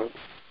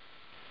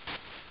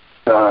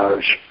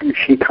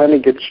she kind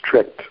of gets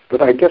tricked.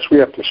 But I guess we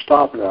have to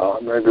stop now.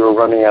 Maybe we're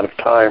running out of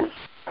time.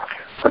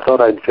 I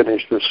thought I'd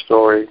finish this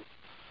story,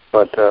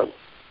 but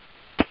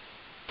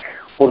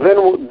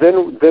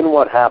then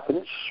what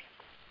happens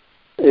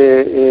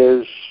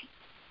is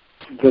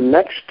the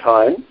next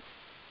time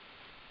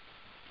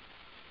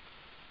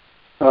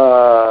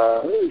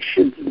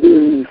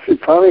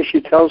finally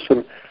she tells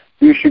him,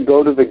 you should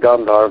go to the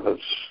Gandharvas,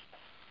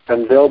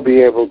 and they'll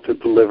be able to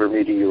deliver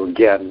me to you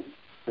again,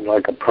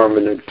 like a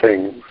permanent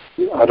thing.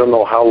 I don't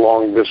know how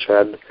long this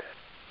had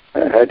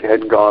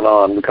gone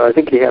on, because I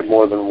think he had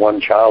more than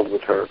one child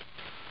with her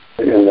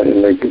in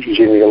the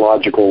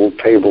genealogical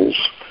tables,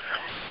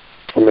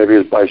 or maybe it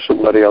was by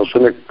somebody else.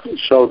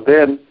 So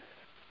then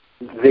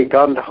the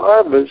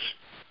Gandharvas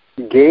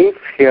gave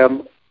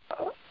him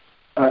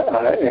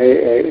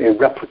a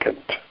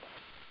replicant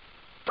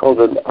called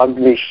an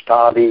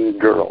Agnishtadi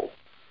girl,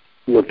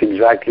 looked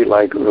exactly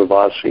like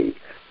Urvasi.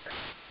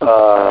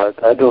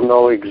 I don't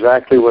know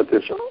exactly what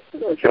this,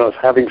 it's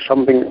having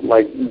something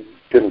like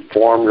been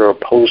formed or a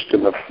post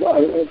in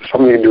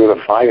something to do with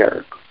a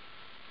fire.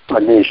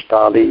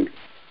 Agnishtadi.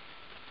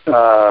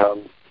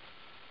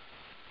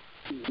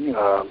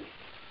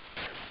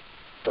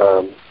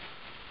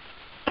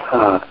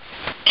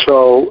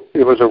 So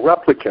it was a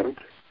replicant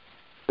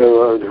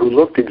who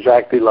looked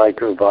exactly like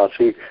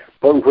Urvasi,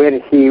 but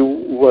when he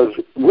was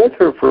with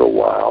her for a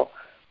while,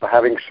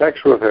 having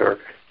sex with her,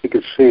 he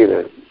could see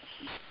it,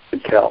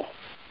 could tell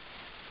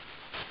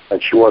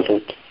that she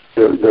wasn't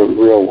the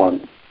real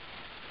one.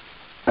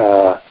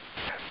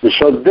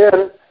 So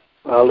then,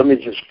 let me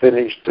just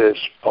finish this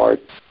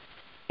part.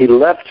 He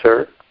left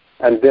her,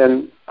 and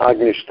then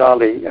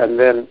Agnishtali, and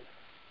then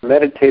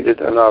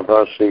meditated on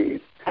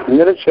Urvasi. And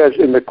then it says,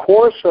 in the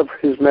course of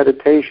his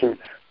meditation,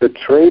 the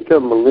Treta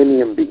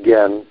millennium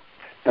began,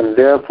 and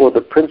therefore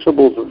the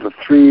principles of the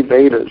three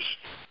Vedas,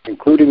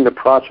 including the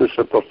process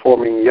of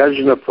performing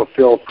yajna,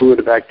 fulfilled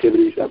fruitive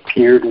activities,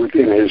 appeared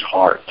within his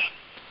heart.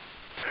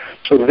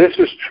 So this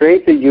is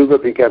Treta Yuga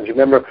begins.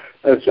 Remember,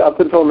 up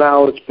until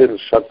now it's been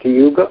Satya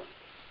Yuga,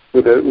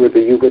 with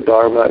the Yuga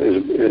Dharma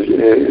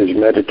is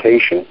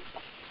meditation.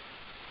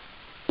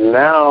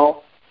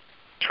 Now,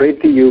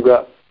 Treta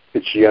Yuga,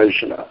 it's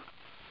yajna.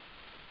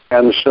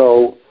 And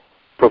so,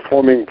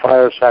 performing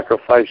fire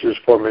sacrifices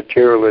for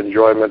material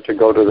enjoyment to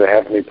go to the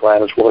heavenly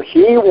planets. Well,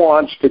 he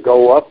wants to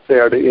go up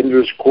there to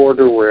Indra's court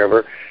or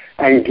wherever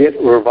and get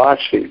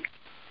Urvasi.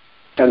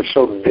 And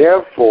so,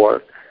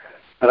 therefore,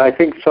 and I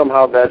think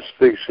somehow that's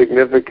the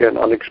significant,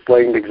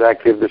 unexplained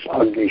exactly of this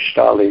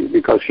Agnishtali,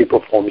 because he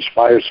performs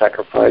fire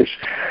sacrifice.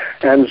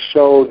 And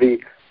so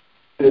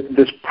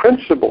this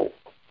principle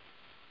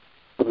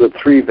of the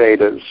three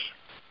Vedas,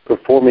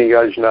 performing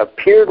yajna,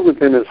 appeared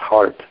within his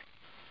heart.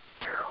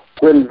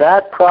 When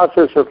that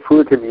process of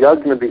fruitive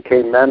yajna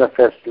became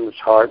manifest in his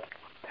heart,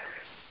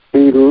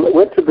 he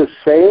went to the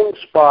same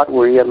spot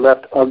where he had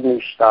left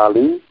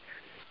Agnishtali.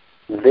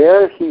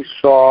 There he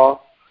saw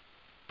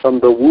from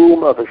the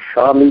womb of a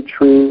shami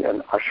tree,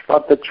 an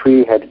ashwatha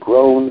tree had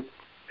grown.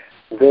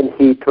 Then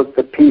he took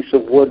the piece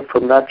of wood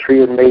from that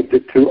tree and made the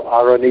two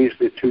aranis,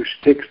 the two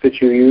sticks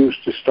that you use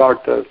to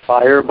start the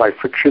fire by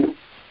friction,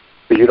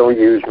 because you don't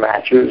use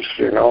matches,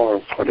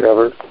 or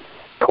whatever,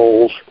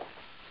 coals.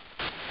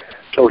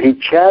 So he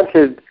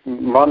chanted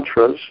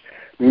mantras,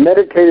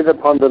 meditated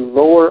upon the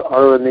lower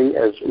arani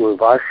as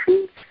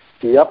Urvashi,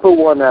 the upper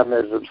one as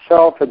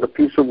himself, and the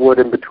piece of wood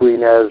in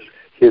between as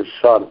his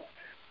son.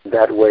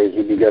 That way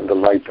he began to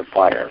light the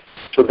fire.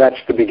 So that's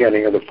the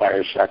beginning of the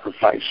fire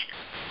sacrifice.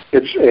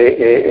 It's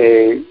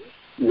a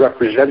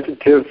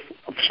representative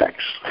of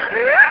sex.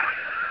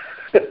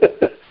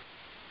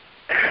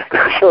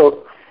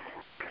 So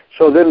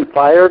then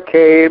fire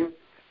came,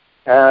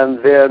 and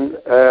then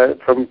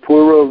from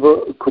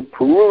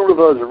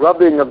Pururava's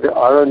rubbing of the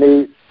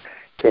arani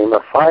came a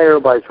fire.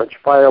 By such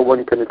fire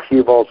one can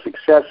achieve all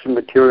success in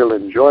material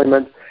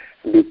enjoyment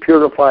and be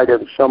purified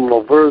in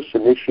seminal verse,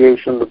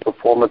 initiation of the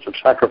performance of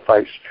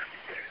sacrifice,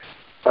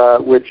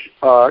 which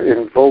are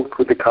invoked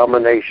with the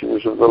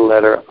combinations of the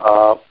letter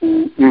A,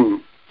 U,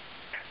 M.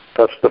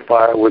 Thus the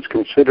fire was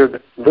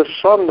considered the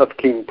son of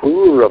King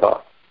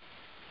Pururava.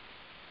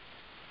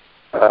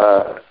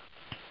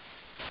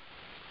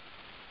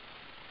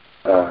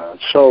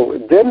 So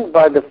then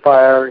by the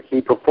fire he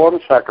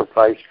performed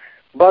sacrifice,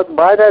 but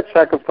by that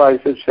sacrifice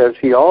it says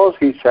he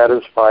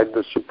satisfied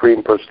the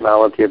Supreme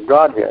Personality of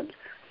Godhead,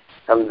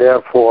 and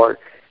therefore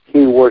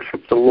he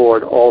worshipped the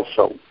Lord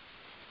also.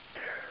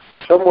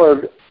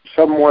 Somewhere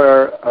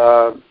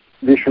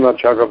Vishwanath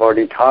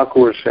Chakravarti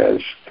Thakur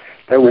says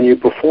that when you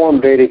perform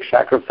Vedic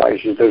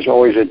sacrifices, there's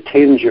always a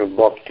tinge of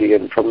bhakti,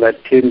 and from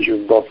that tinge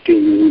of bhakti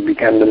you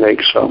begin to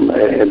make some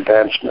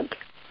advancement.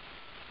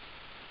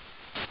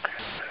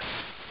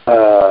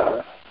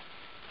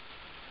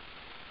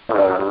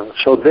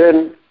 So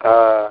then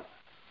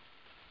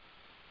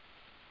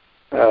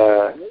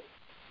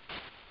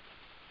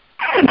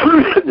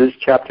this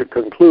chapter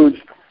concludes,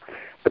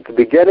 at the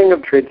beginning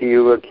of Treta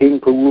Yuga, King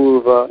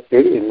Pururava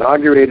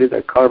inaugurated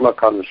a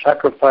karmakanda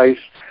sacrifice.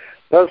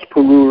 Thus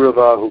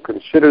Pururava, who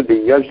considered the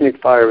yajnic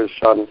fire his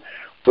son,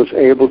 was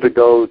able to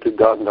go to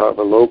Gandharva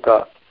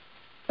Loka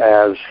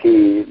as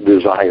he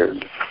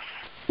desired.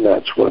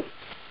 That's what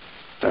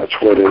it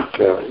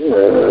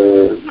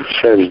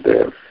says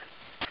there.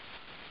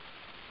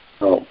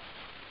 Oh.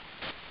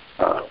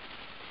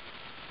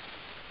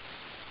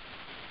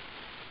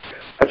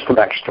 That's the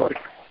backstory.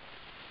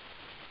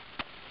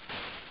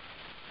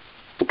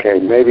 Okay,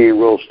 maybe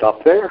we'll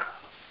stop there.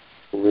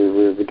 We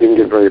didn't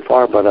get very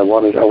far, but I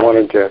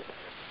wanted to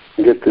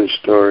get this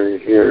story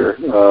here.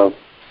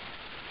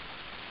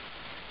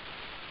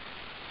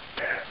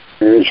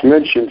 It's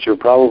mentioned, so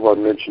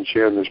Prabhupada mentions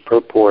here in this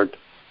purport,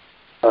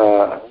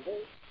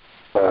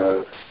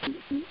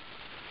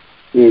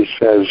 he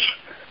says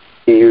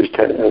he used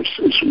a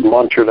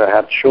mantra to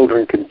have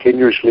children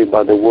continuously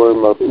by the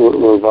womb of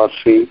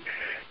Urvasi.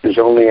 His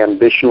only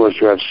ambition was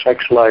to have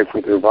sex life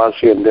with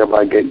Urvasi and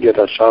thereby get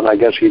a son. I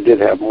guess he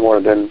did have more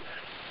than.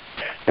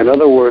 In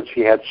other words,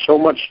 he had so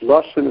much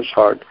lust in his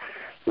heart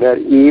that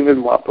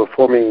even while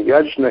performing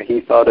yajna, he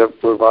thought of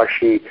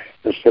Urvashi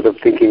instead of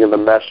thinking of the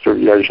master of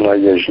yajna,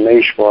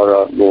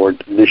 Yajneshwara,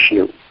 Lord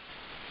Vishnu.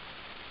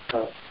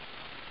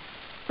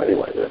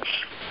 Anyway,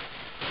 that's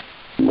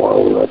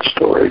moral of that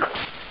story.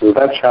 So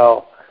that's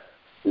how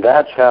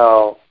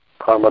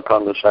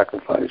karmakanda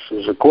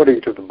sacrifices,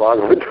 according to the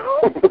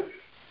Bhagavatam,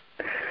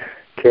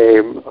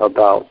 came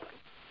about.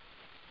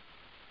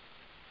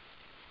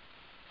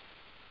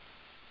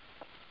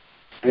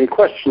 Any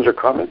questions or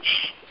comments?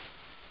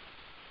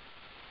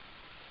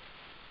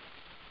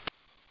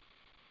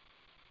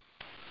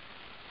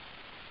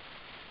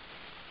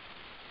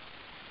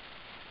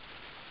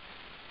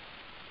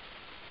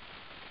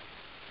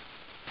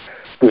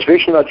 There's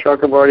Vishwanath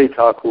Chakravarti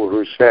Thakur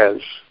who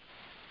says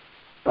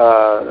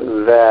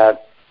that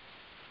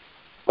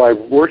by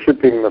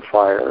worshipping the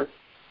fire,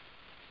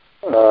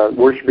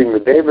 worshipping the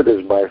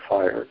Devatas by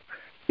fire,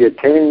 he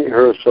attained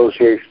her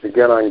association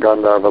again on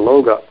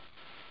Gandharva-loka.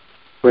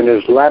 When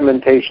his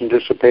lamentation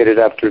dissipated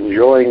after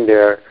enjoying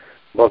their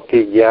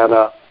bhakti,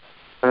 jnana,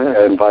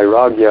 and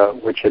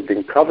vairagya, which had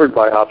been covered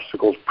by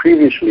obstacles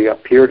previously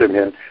appeared in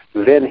him,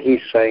 then he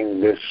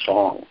sang this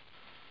song.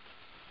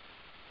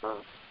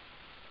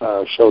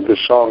 So this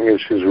song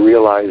is his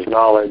realized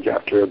knowledge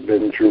after having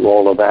been through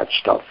all of that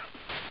stuff.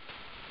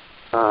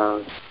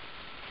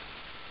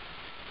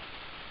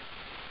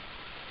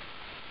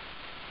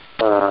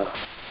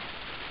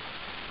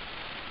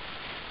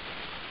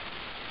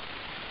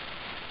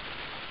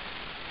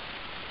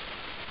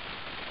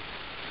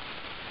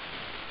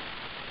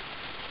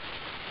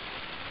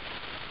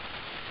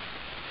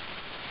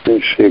 Let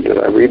me see, did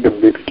I read the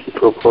Bhikti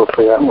Purport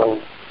for that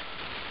one?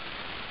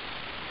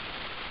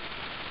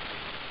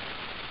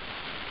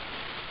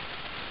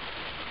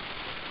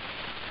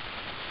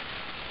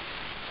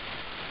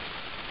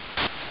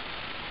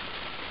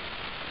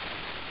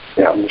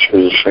 Yeah, this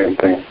is the same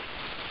thing.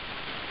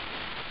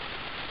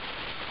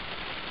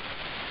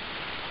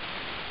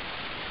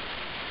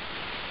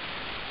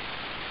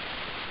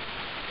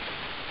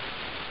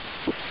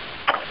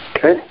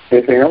 Okay,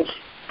 anything else?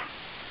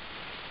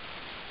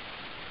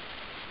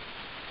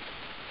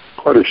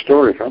 Quite a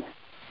story, huh?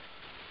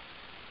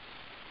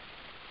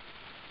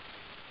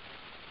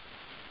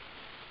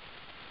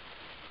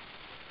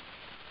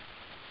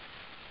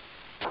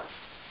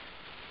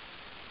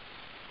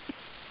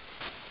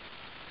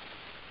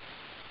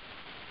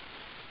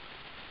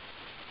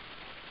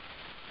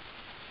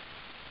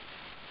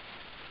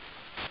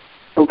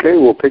 Okay,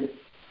 we'll pick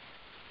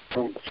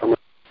some.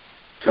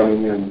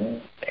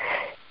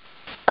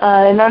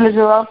 Nanda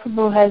Jalal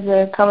Prabhu has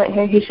a comment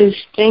here. He says,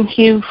 thank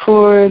you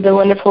for the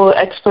wonderful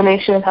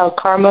explanation of how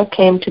karma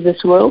came to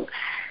this world.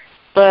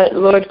 But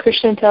Lord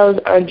Krishna tells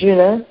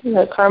Arjuna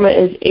that karma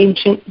is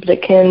ancient, but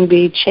it can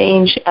be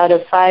changed out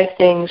of 5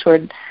 things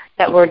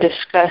that were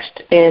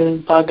discussed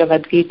in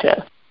Bhagavad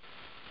Gita.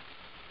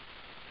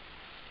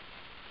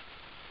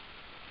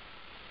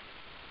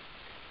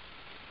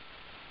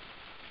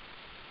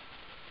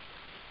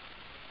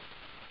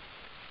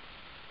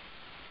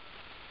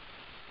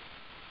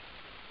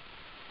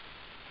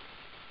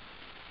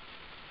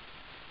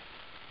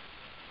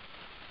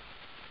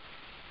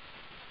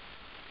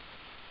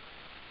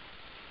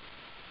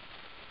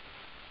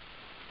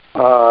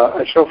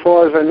 So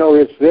far as I know,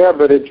 it's there,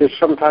 but it just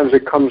sometimes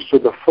it comes to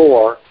the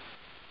fore,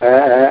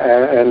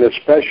 and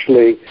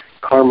especially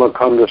karma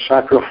come to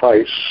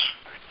sacrifice.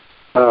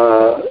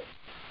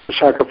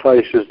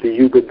 Sacrifice is the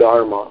yuga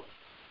dharma,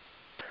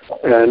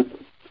 and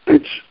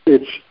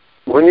it's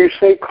when you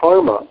say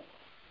karma,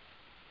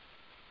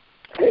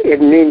 it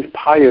means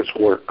pious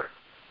work.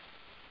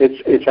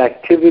 It's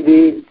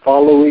activity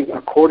following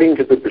according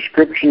to the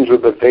prescriptions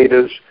of the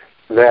Vedas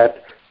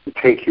that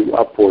take you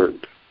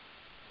upward.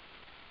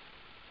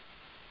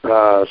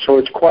 So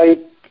it's quite,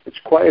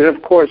 and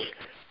of course,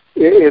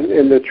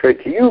 in the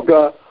Treta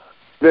Yuga,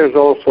 there's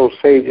also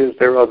sages,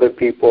 there are other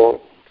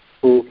people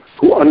who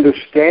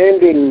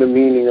understanding the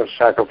meaning of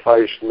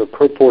sacrifice and the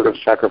purport of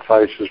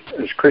sacrifice,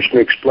 as Krishna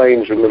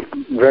explains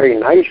very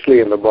nicely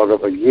in the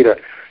Bhagavad Gita,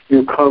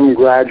 you come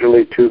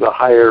gradually to the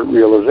higher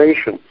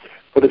realization.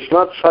 But it's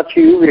not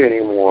Satya Yuga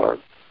anymore,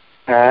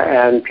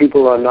 and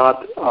people are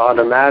not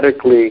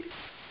automatically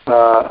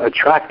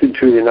attracted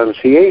to the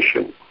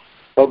Annunciation.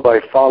 But by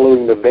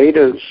following the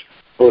Vedas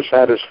or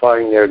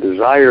satisfying their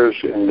desires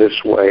in this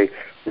way,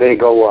 they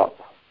go up.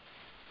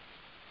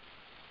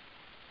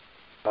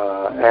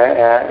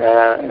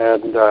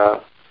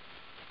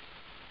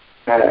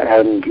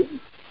 And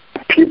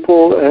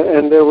people,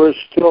 and there was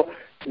still,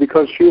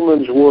 because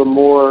humans were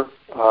more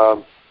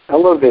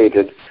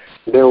elevated,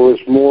 there was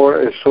more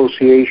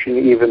association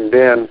even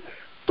then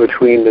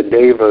between the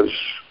Devas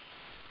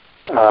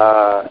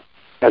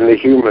and the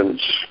humans.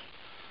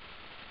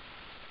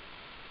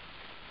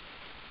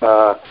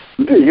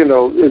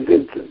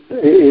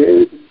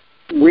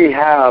 We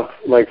have,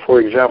 like,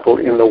 for example,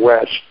 in the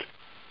West,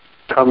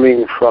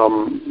 coming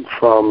from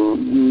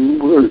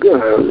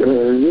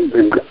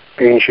the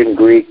ancient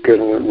Greek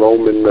and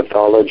Roman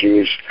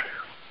mythologies,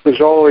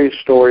 there's always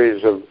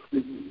stories of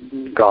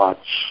gods,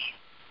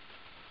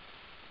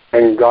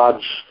 and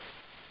gods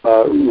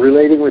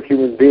relating with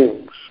human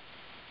beings.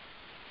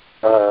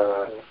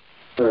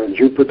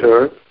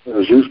 Jupiter,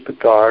 Zeus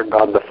Pitar,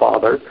 God the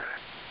Father,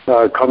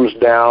 comes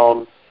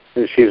down.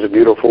 He sees a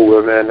beautiful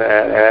woman,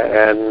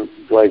 and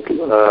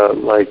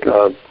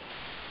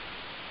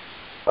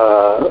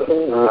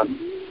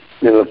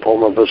in the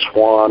form of a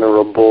swan or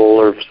a bull,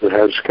 or that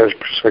has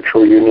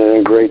sexual union,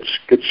 and great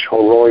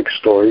heroic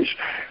stories.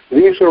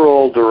 These are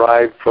all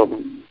derived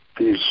from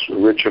these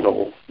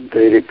original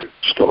Vedic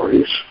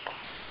stories,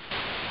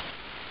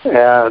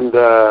 and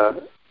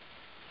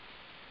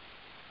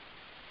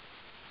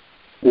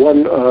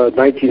one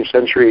 19th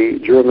century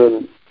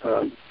German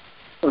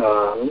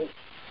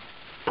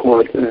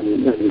poet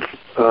and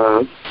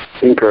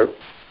thinker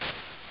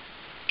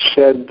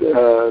said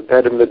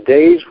that in the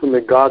days when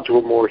the gods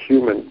were more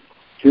human,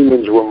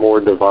 humans were more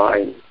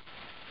divine.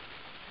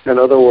 In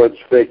other words,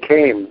 they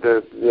came,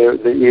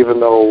 even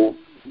though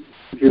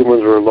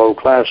humans were low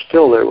class,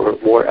 still they were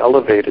more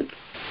elevated.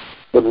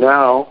 But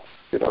now,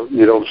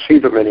 you don't see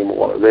them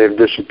anymore. They've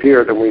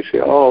disappeared, and we say,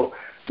 oh,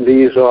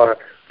 these are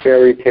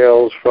fairy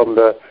tales from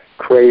the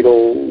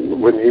cradle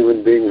when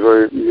human beings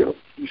were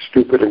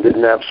stupid and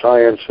didn't have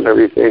science and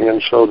everything,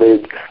 and so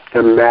they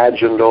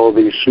imagined all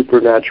these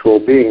supernatural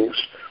beings,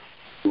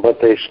 but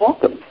they saw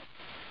them.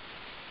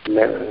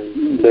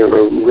 They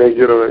were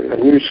regular,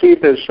 and you see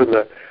this in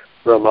the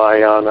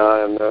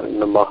Ramayana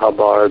and the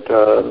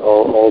Mahabharata.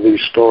 All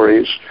these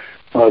stories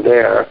are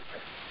there,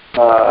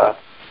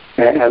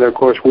 and of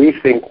course we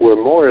think we're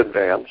more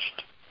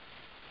advanced,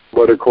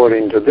 but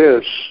according to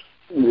this,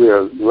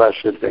 we're less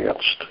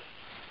advanced.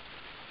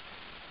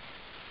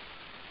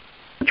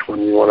 Which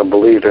one you want to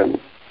believe in?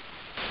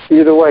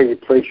 Either way, you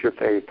place your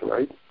faith,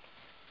 right?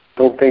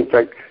 Don't think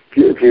that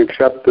if you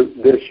accept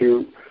this,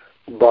 you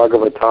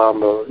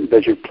Bhagavatam, or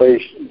that you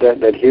place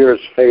that here is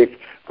faith,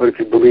 but if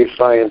you believe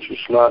science,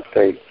 it's not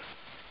faith.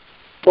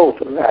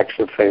 Both are acts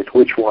of faith.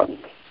 Which one?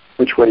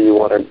 Which way you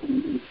want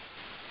to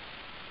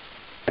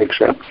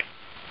accept?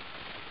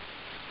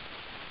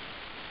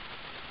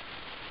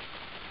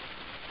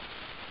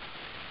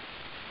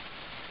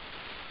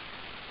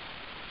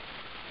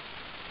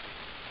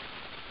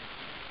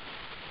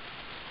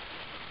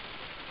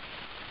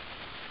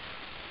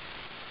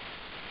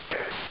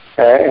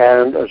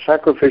 And a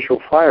sacrificial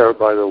fire,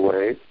 by the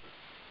way,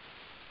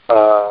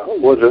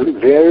 was a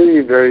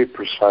very, very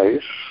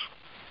precise.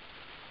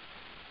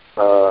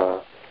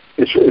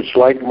 It's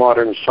like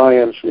modern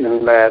science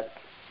in that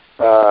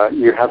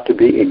you have to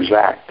be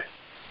exact.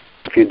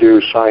 If you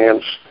do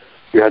science,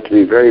 you have to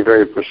be very,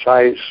 very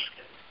precise.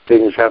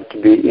 Things have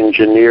to be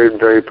engineered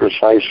very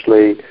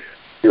precisely.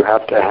 You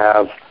have to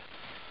have,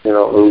 a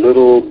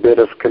little bit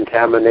of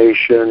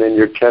contamination in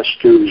your test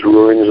tubes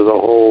ruins the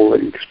whole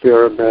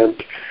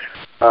experiment.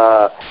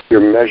 Your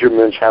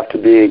measurements have to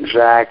be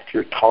exact.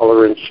 Your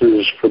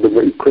tolerances for the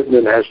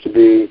equipment has to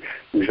be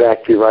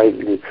exactly right.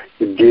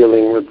 You're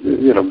dealing with,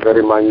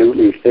 very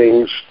minutely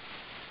things.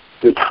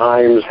 The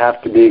times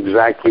have to be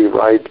exactly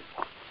right.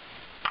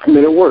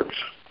 It works.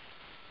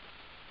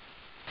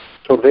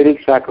 So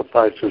Vedic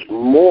sacrifice is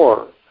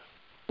more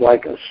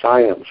like a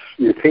science.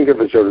 You think of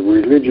it as a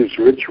religious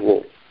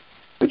ritual.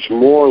 It's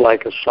more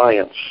like a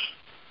science.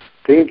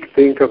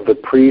 Think of the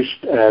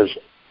priest as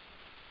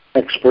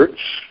experts,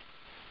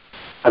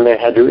 and they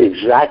had to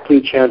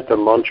exactly chant the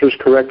mantras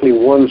correctly.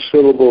 One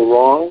syllable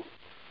wrong,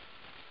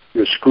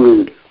 you're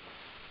screwed.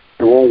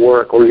 It won't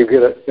work, or you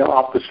get an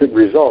opposite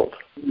result.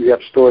 You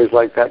have stories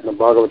like that in the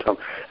Bhagavatam.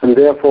 And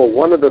therefore,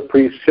 one of the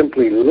priests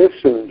simply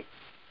listened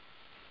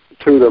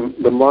to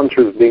the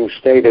mantras being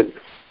stated,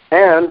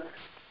 and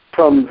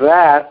from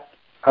that,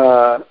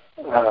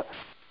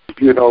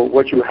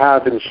 what you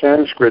have in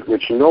Sanskrit,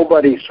 which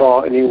nobody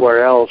saw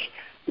anywhere else,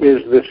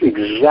 is this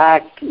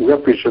exact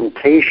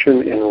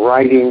representation in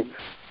writing,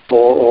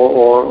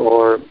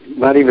 or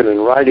not even in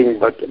writing,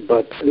 but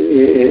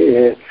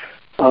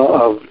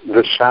of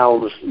the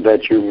sounds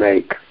that you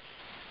make.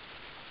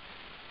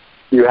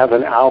 You have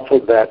an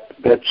alphabet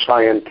that's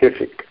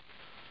scientific.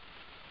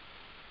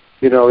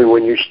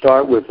 When you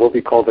start with what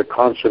we call the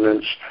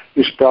consonants,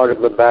 you start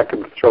at the back of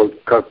the throat.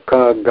 Ka,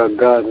 ka, ga,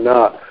 ga,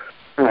 na,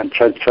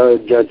 cha, cha,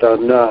 ja, da,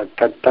 na,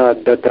 ta, ta,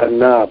 da, da,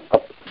 na, pa,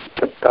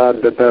 ta, ta,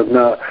 da, da,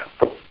 na,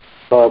 pa,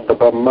 ba, ba,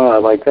 ba, ma,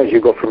 like that.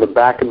 You go from the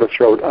back of the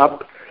throat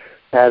up,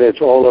 and it's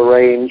all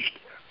arranged.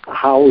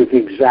 How is the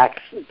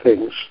exact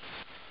things?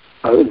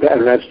 And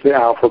that's the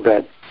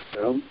alphabet.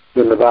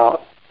 Then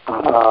about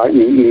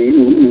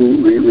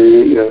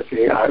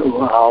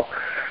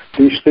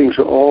these things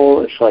are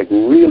all, it's like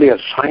really a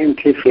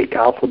scientific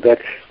alphabet,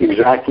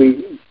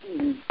 exactly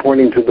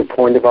pointing to the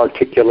point of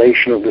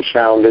articulation of the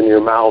sound in your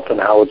mouth and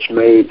how it's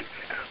made.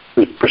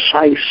 It's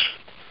precise.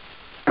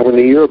 And when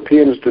the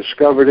Europeans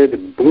discovered it,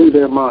 it blew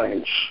their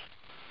minds.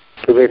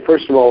 So they,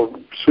 first of all,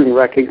 soon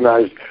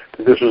recognized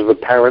that this was the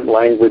parent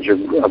language of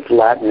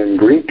Latin and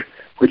Greek,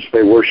 which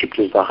they worshipped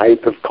as the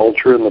height of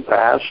culture in the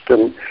past.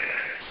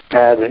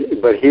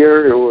 But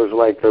here it was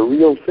like the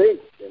real thing.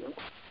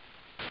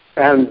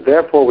 And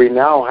therefore we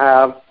now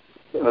have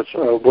a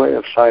way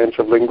of science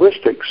of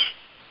linguistics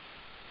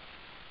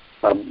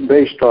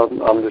based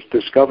on this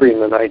discovery in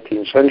the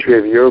 19th century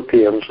of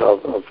Europeans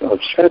of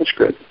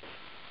Sanskrit.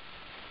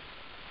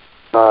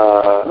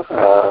 And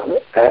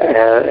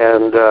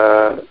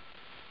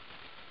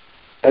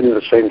at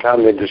the same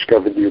time they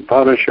discovered the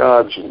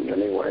Upanishads,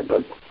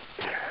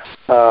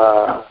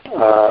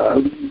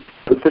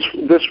 but this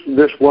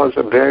was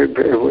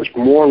it was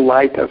more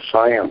like a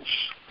science,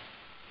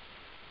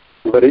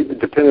 but it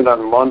depended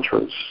on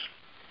mantras.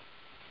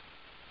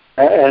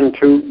 And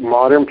to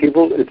modern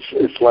people,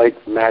 it's like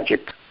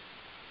magic.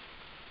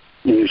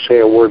 You say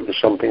a word and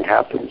something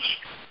happens.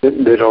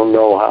 They don't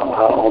know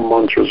how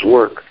mantras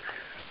work,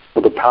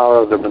 or the power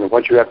of them, and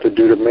what you have to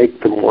do to make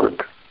them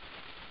work.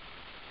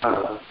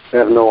 They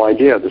have no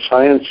idea. The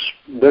science,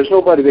 there's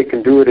nobody that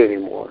can do it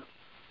anymore.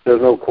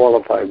 There's no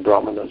qualified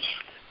brahmanas.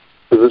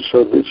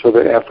 So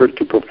the effort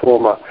to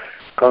perform a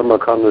karma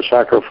kanda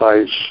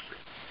sacrifice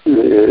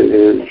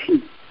is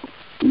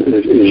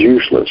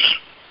useless.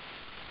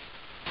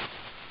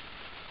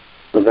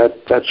 So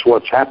that's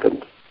what's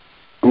happened.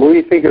 And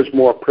we think it's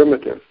more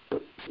primitive.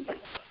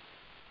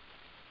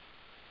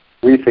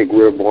 We think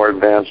we're more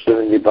advanced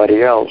than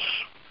anybody else.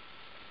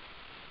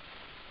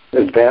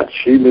 Advanced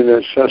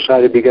human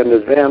society began to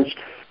advance,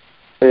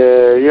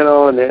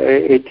 in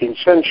the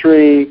 18th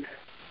century,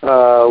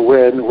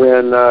 when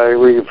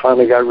we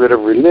finally got rid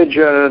of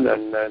religion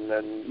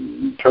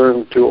and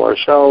turned to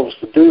ourselves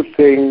to do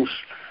things.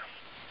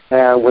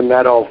 And when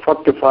that all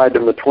fructified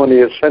in the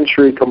 20th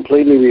century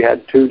completely, we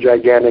had 2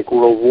 gigantic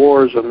world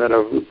wars and then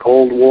a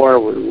Cold War.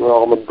 We were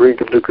on the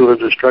brink of nuclear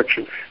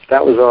destruction.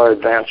 That was our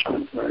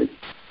advancement, right?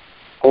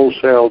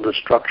 Wholesale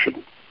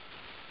destruction.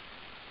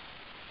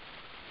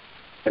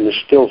 And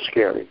it's still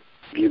scary,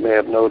 you may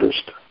have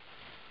noticed.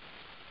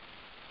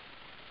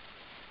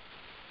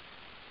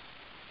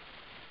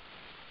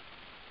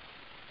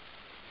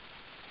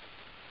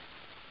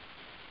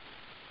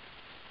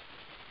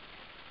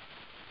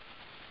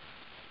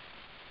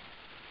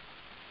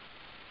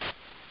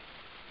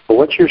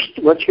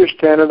 What's your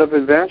standard of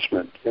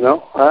advancement?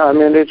 I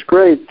mean, it's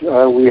great.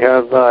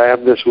 I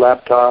have this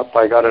laptop.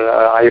 I got an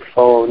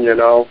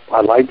iPhone.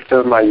 I like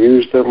them. I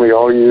use them. We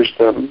all use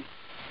them.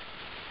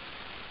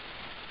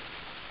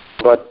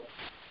 But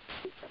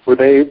were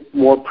they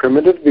more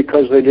primitive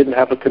because they didn't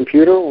have a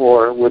computer,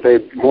 or were they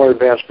more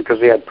advanced because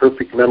they had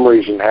perfect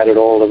memories and had it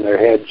all in their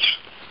heads?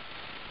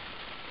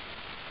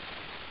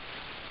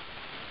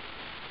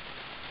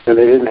 And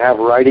they didn't have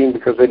writing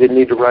because they didn't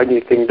need to write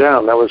anything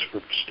down. That was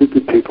for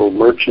stupid people,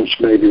 merchants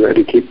maybe, right,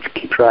 to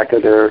keep track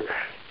of their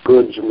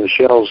goods in the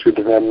shelves who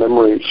didn't have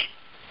memories.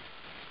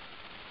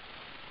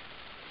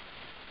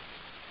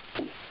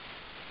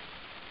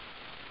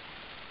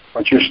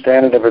 What's your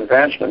standard of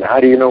advancement?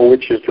 How do you know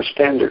which is the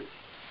standard?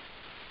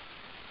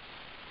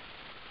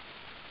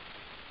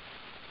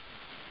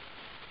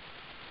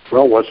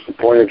 Well, what's the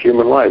point of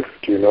human life?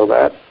 Do you know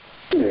that?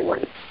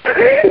 Anyway,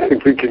 I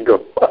think we can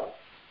go.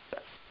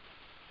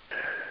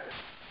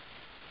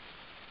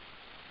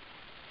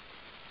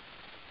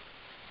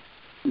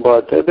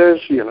 But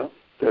there's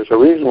a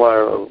reason why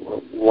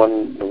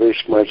one, at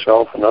least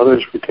myself and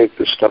others, we take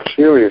this stuff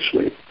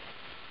seriously,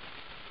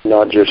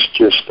 not just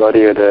study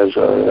it as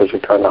a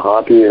kind of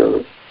hobby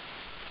or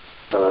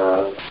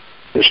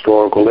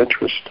historical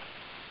interest.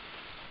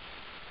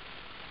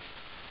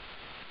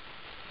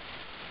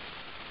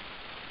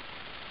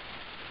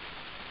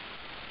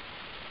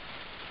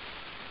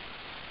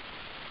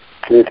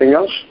 Anything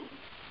else?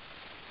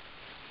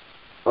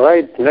 All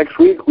right, next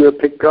week we'll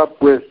pick up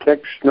with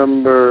text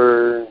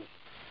number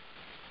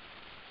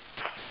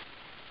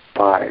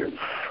 5.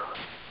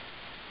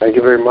 Thank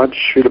you very much.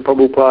 Srila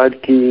Prabhupada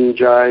Ki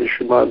Jai,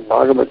 Srimad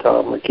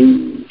Bhagavatam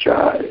Ki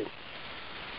Jai.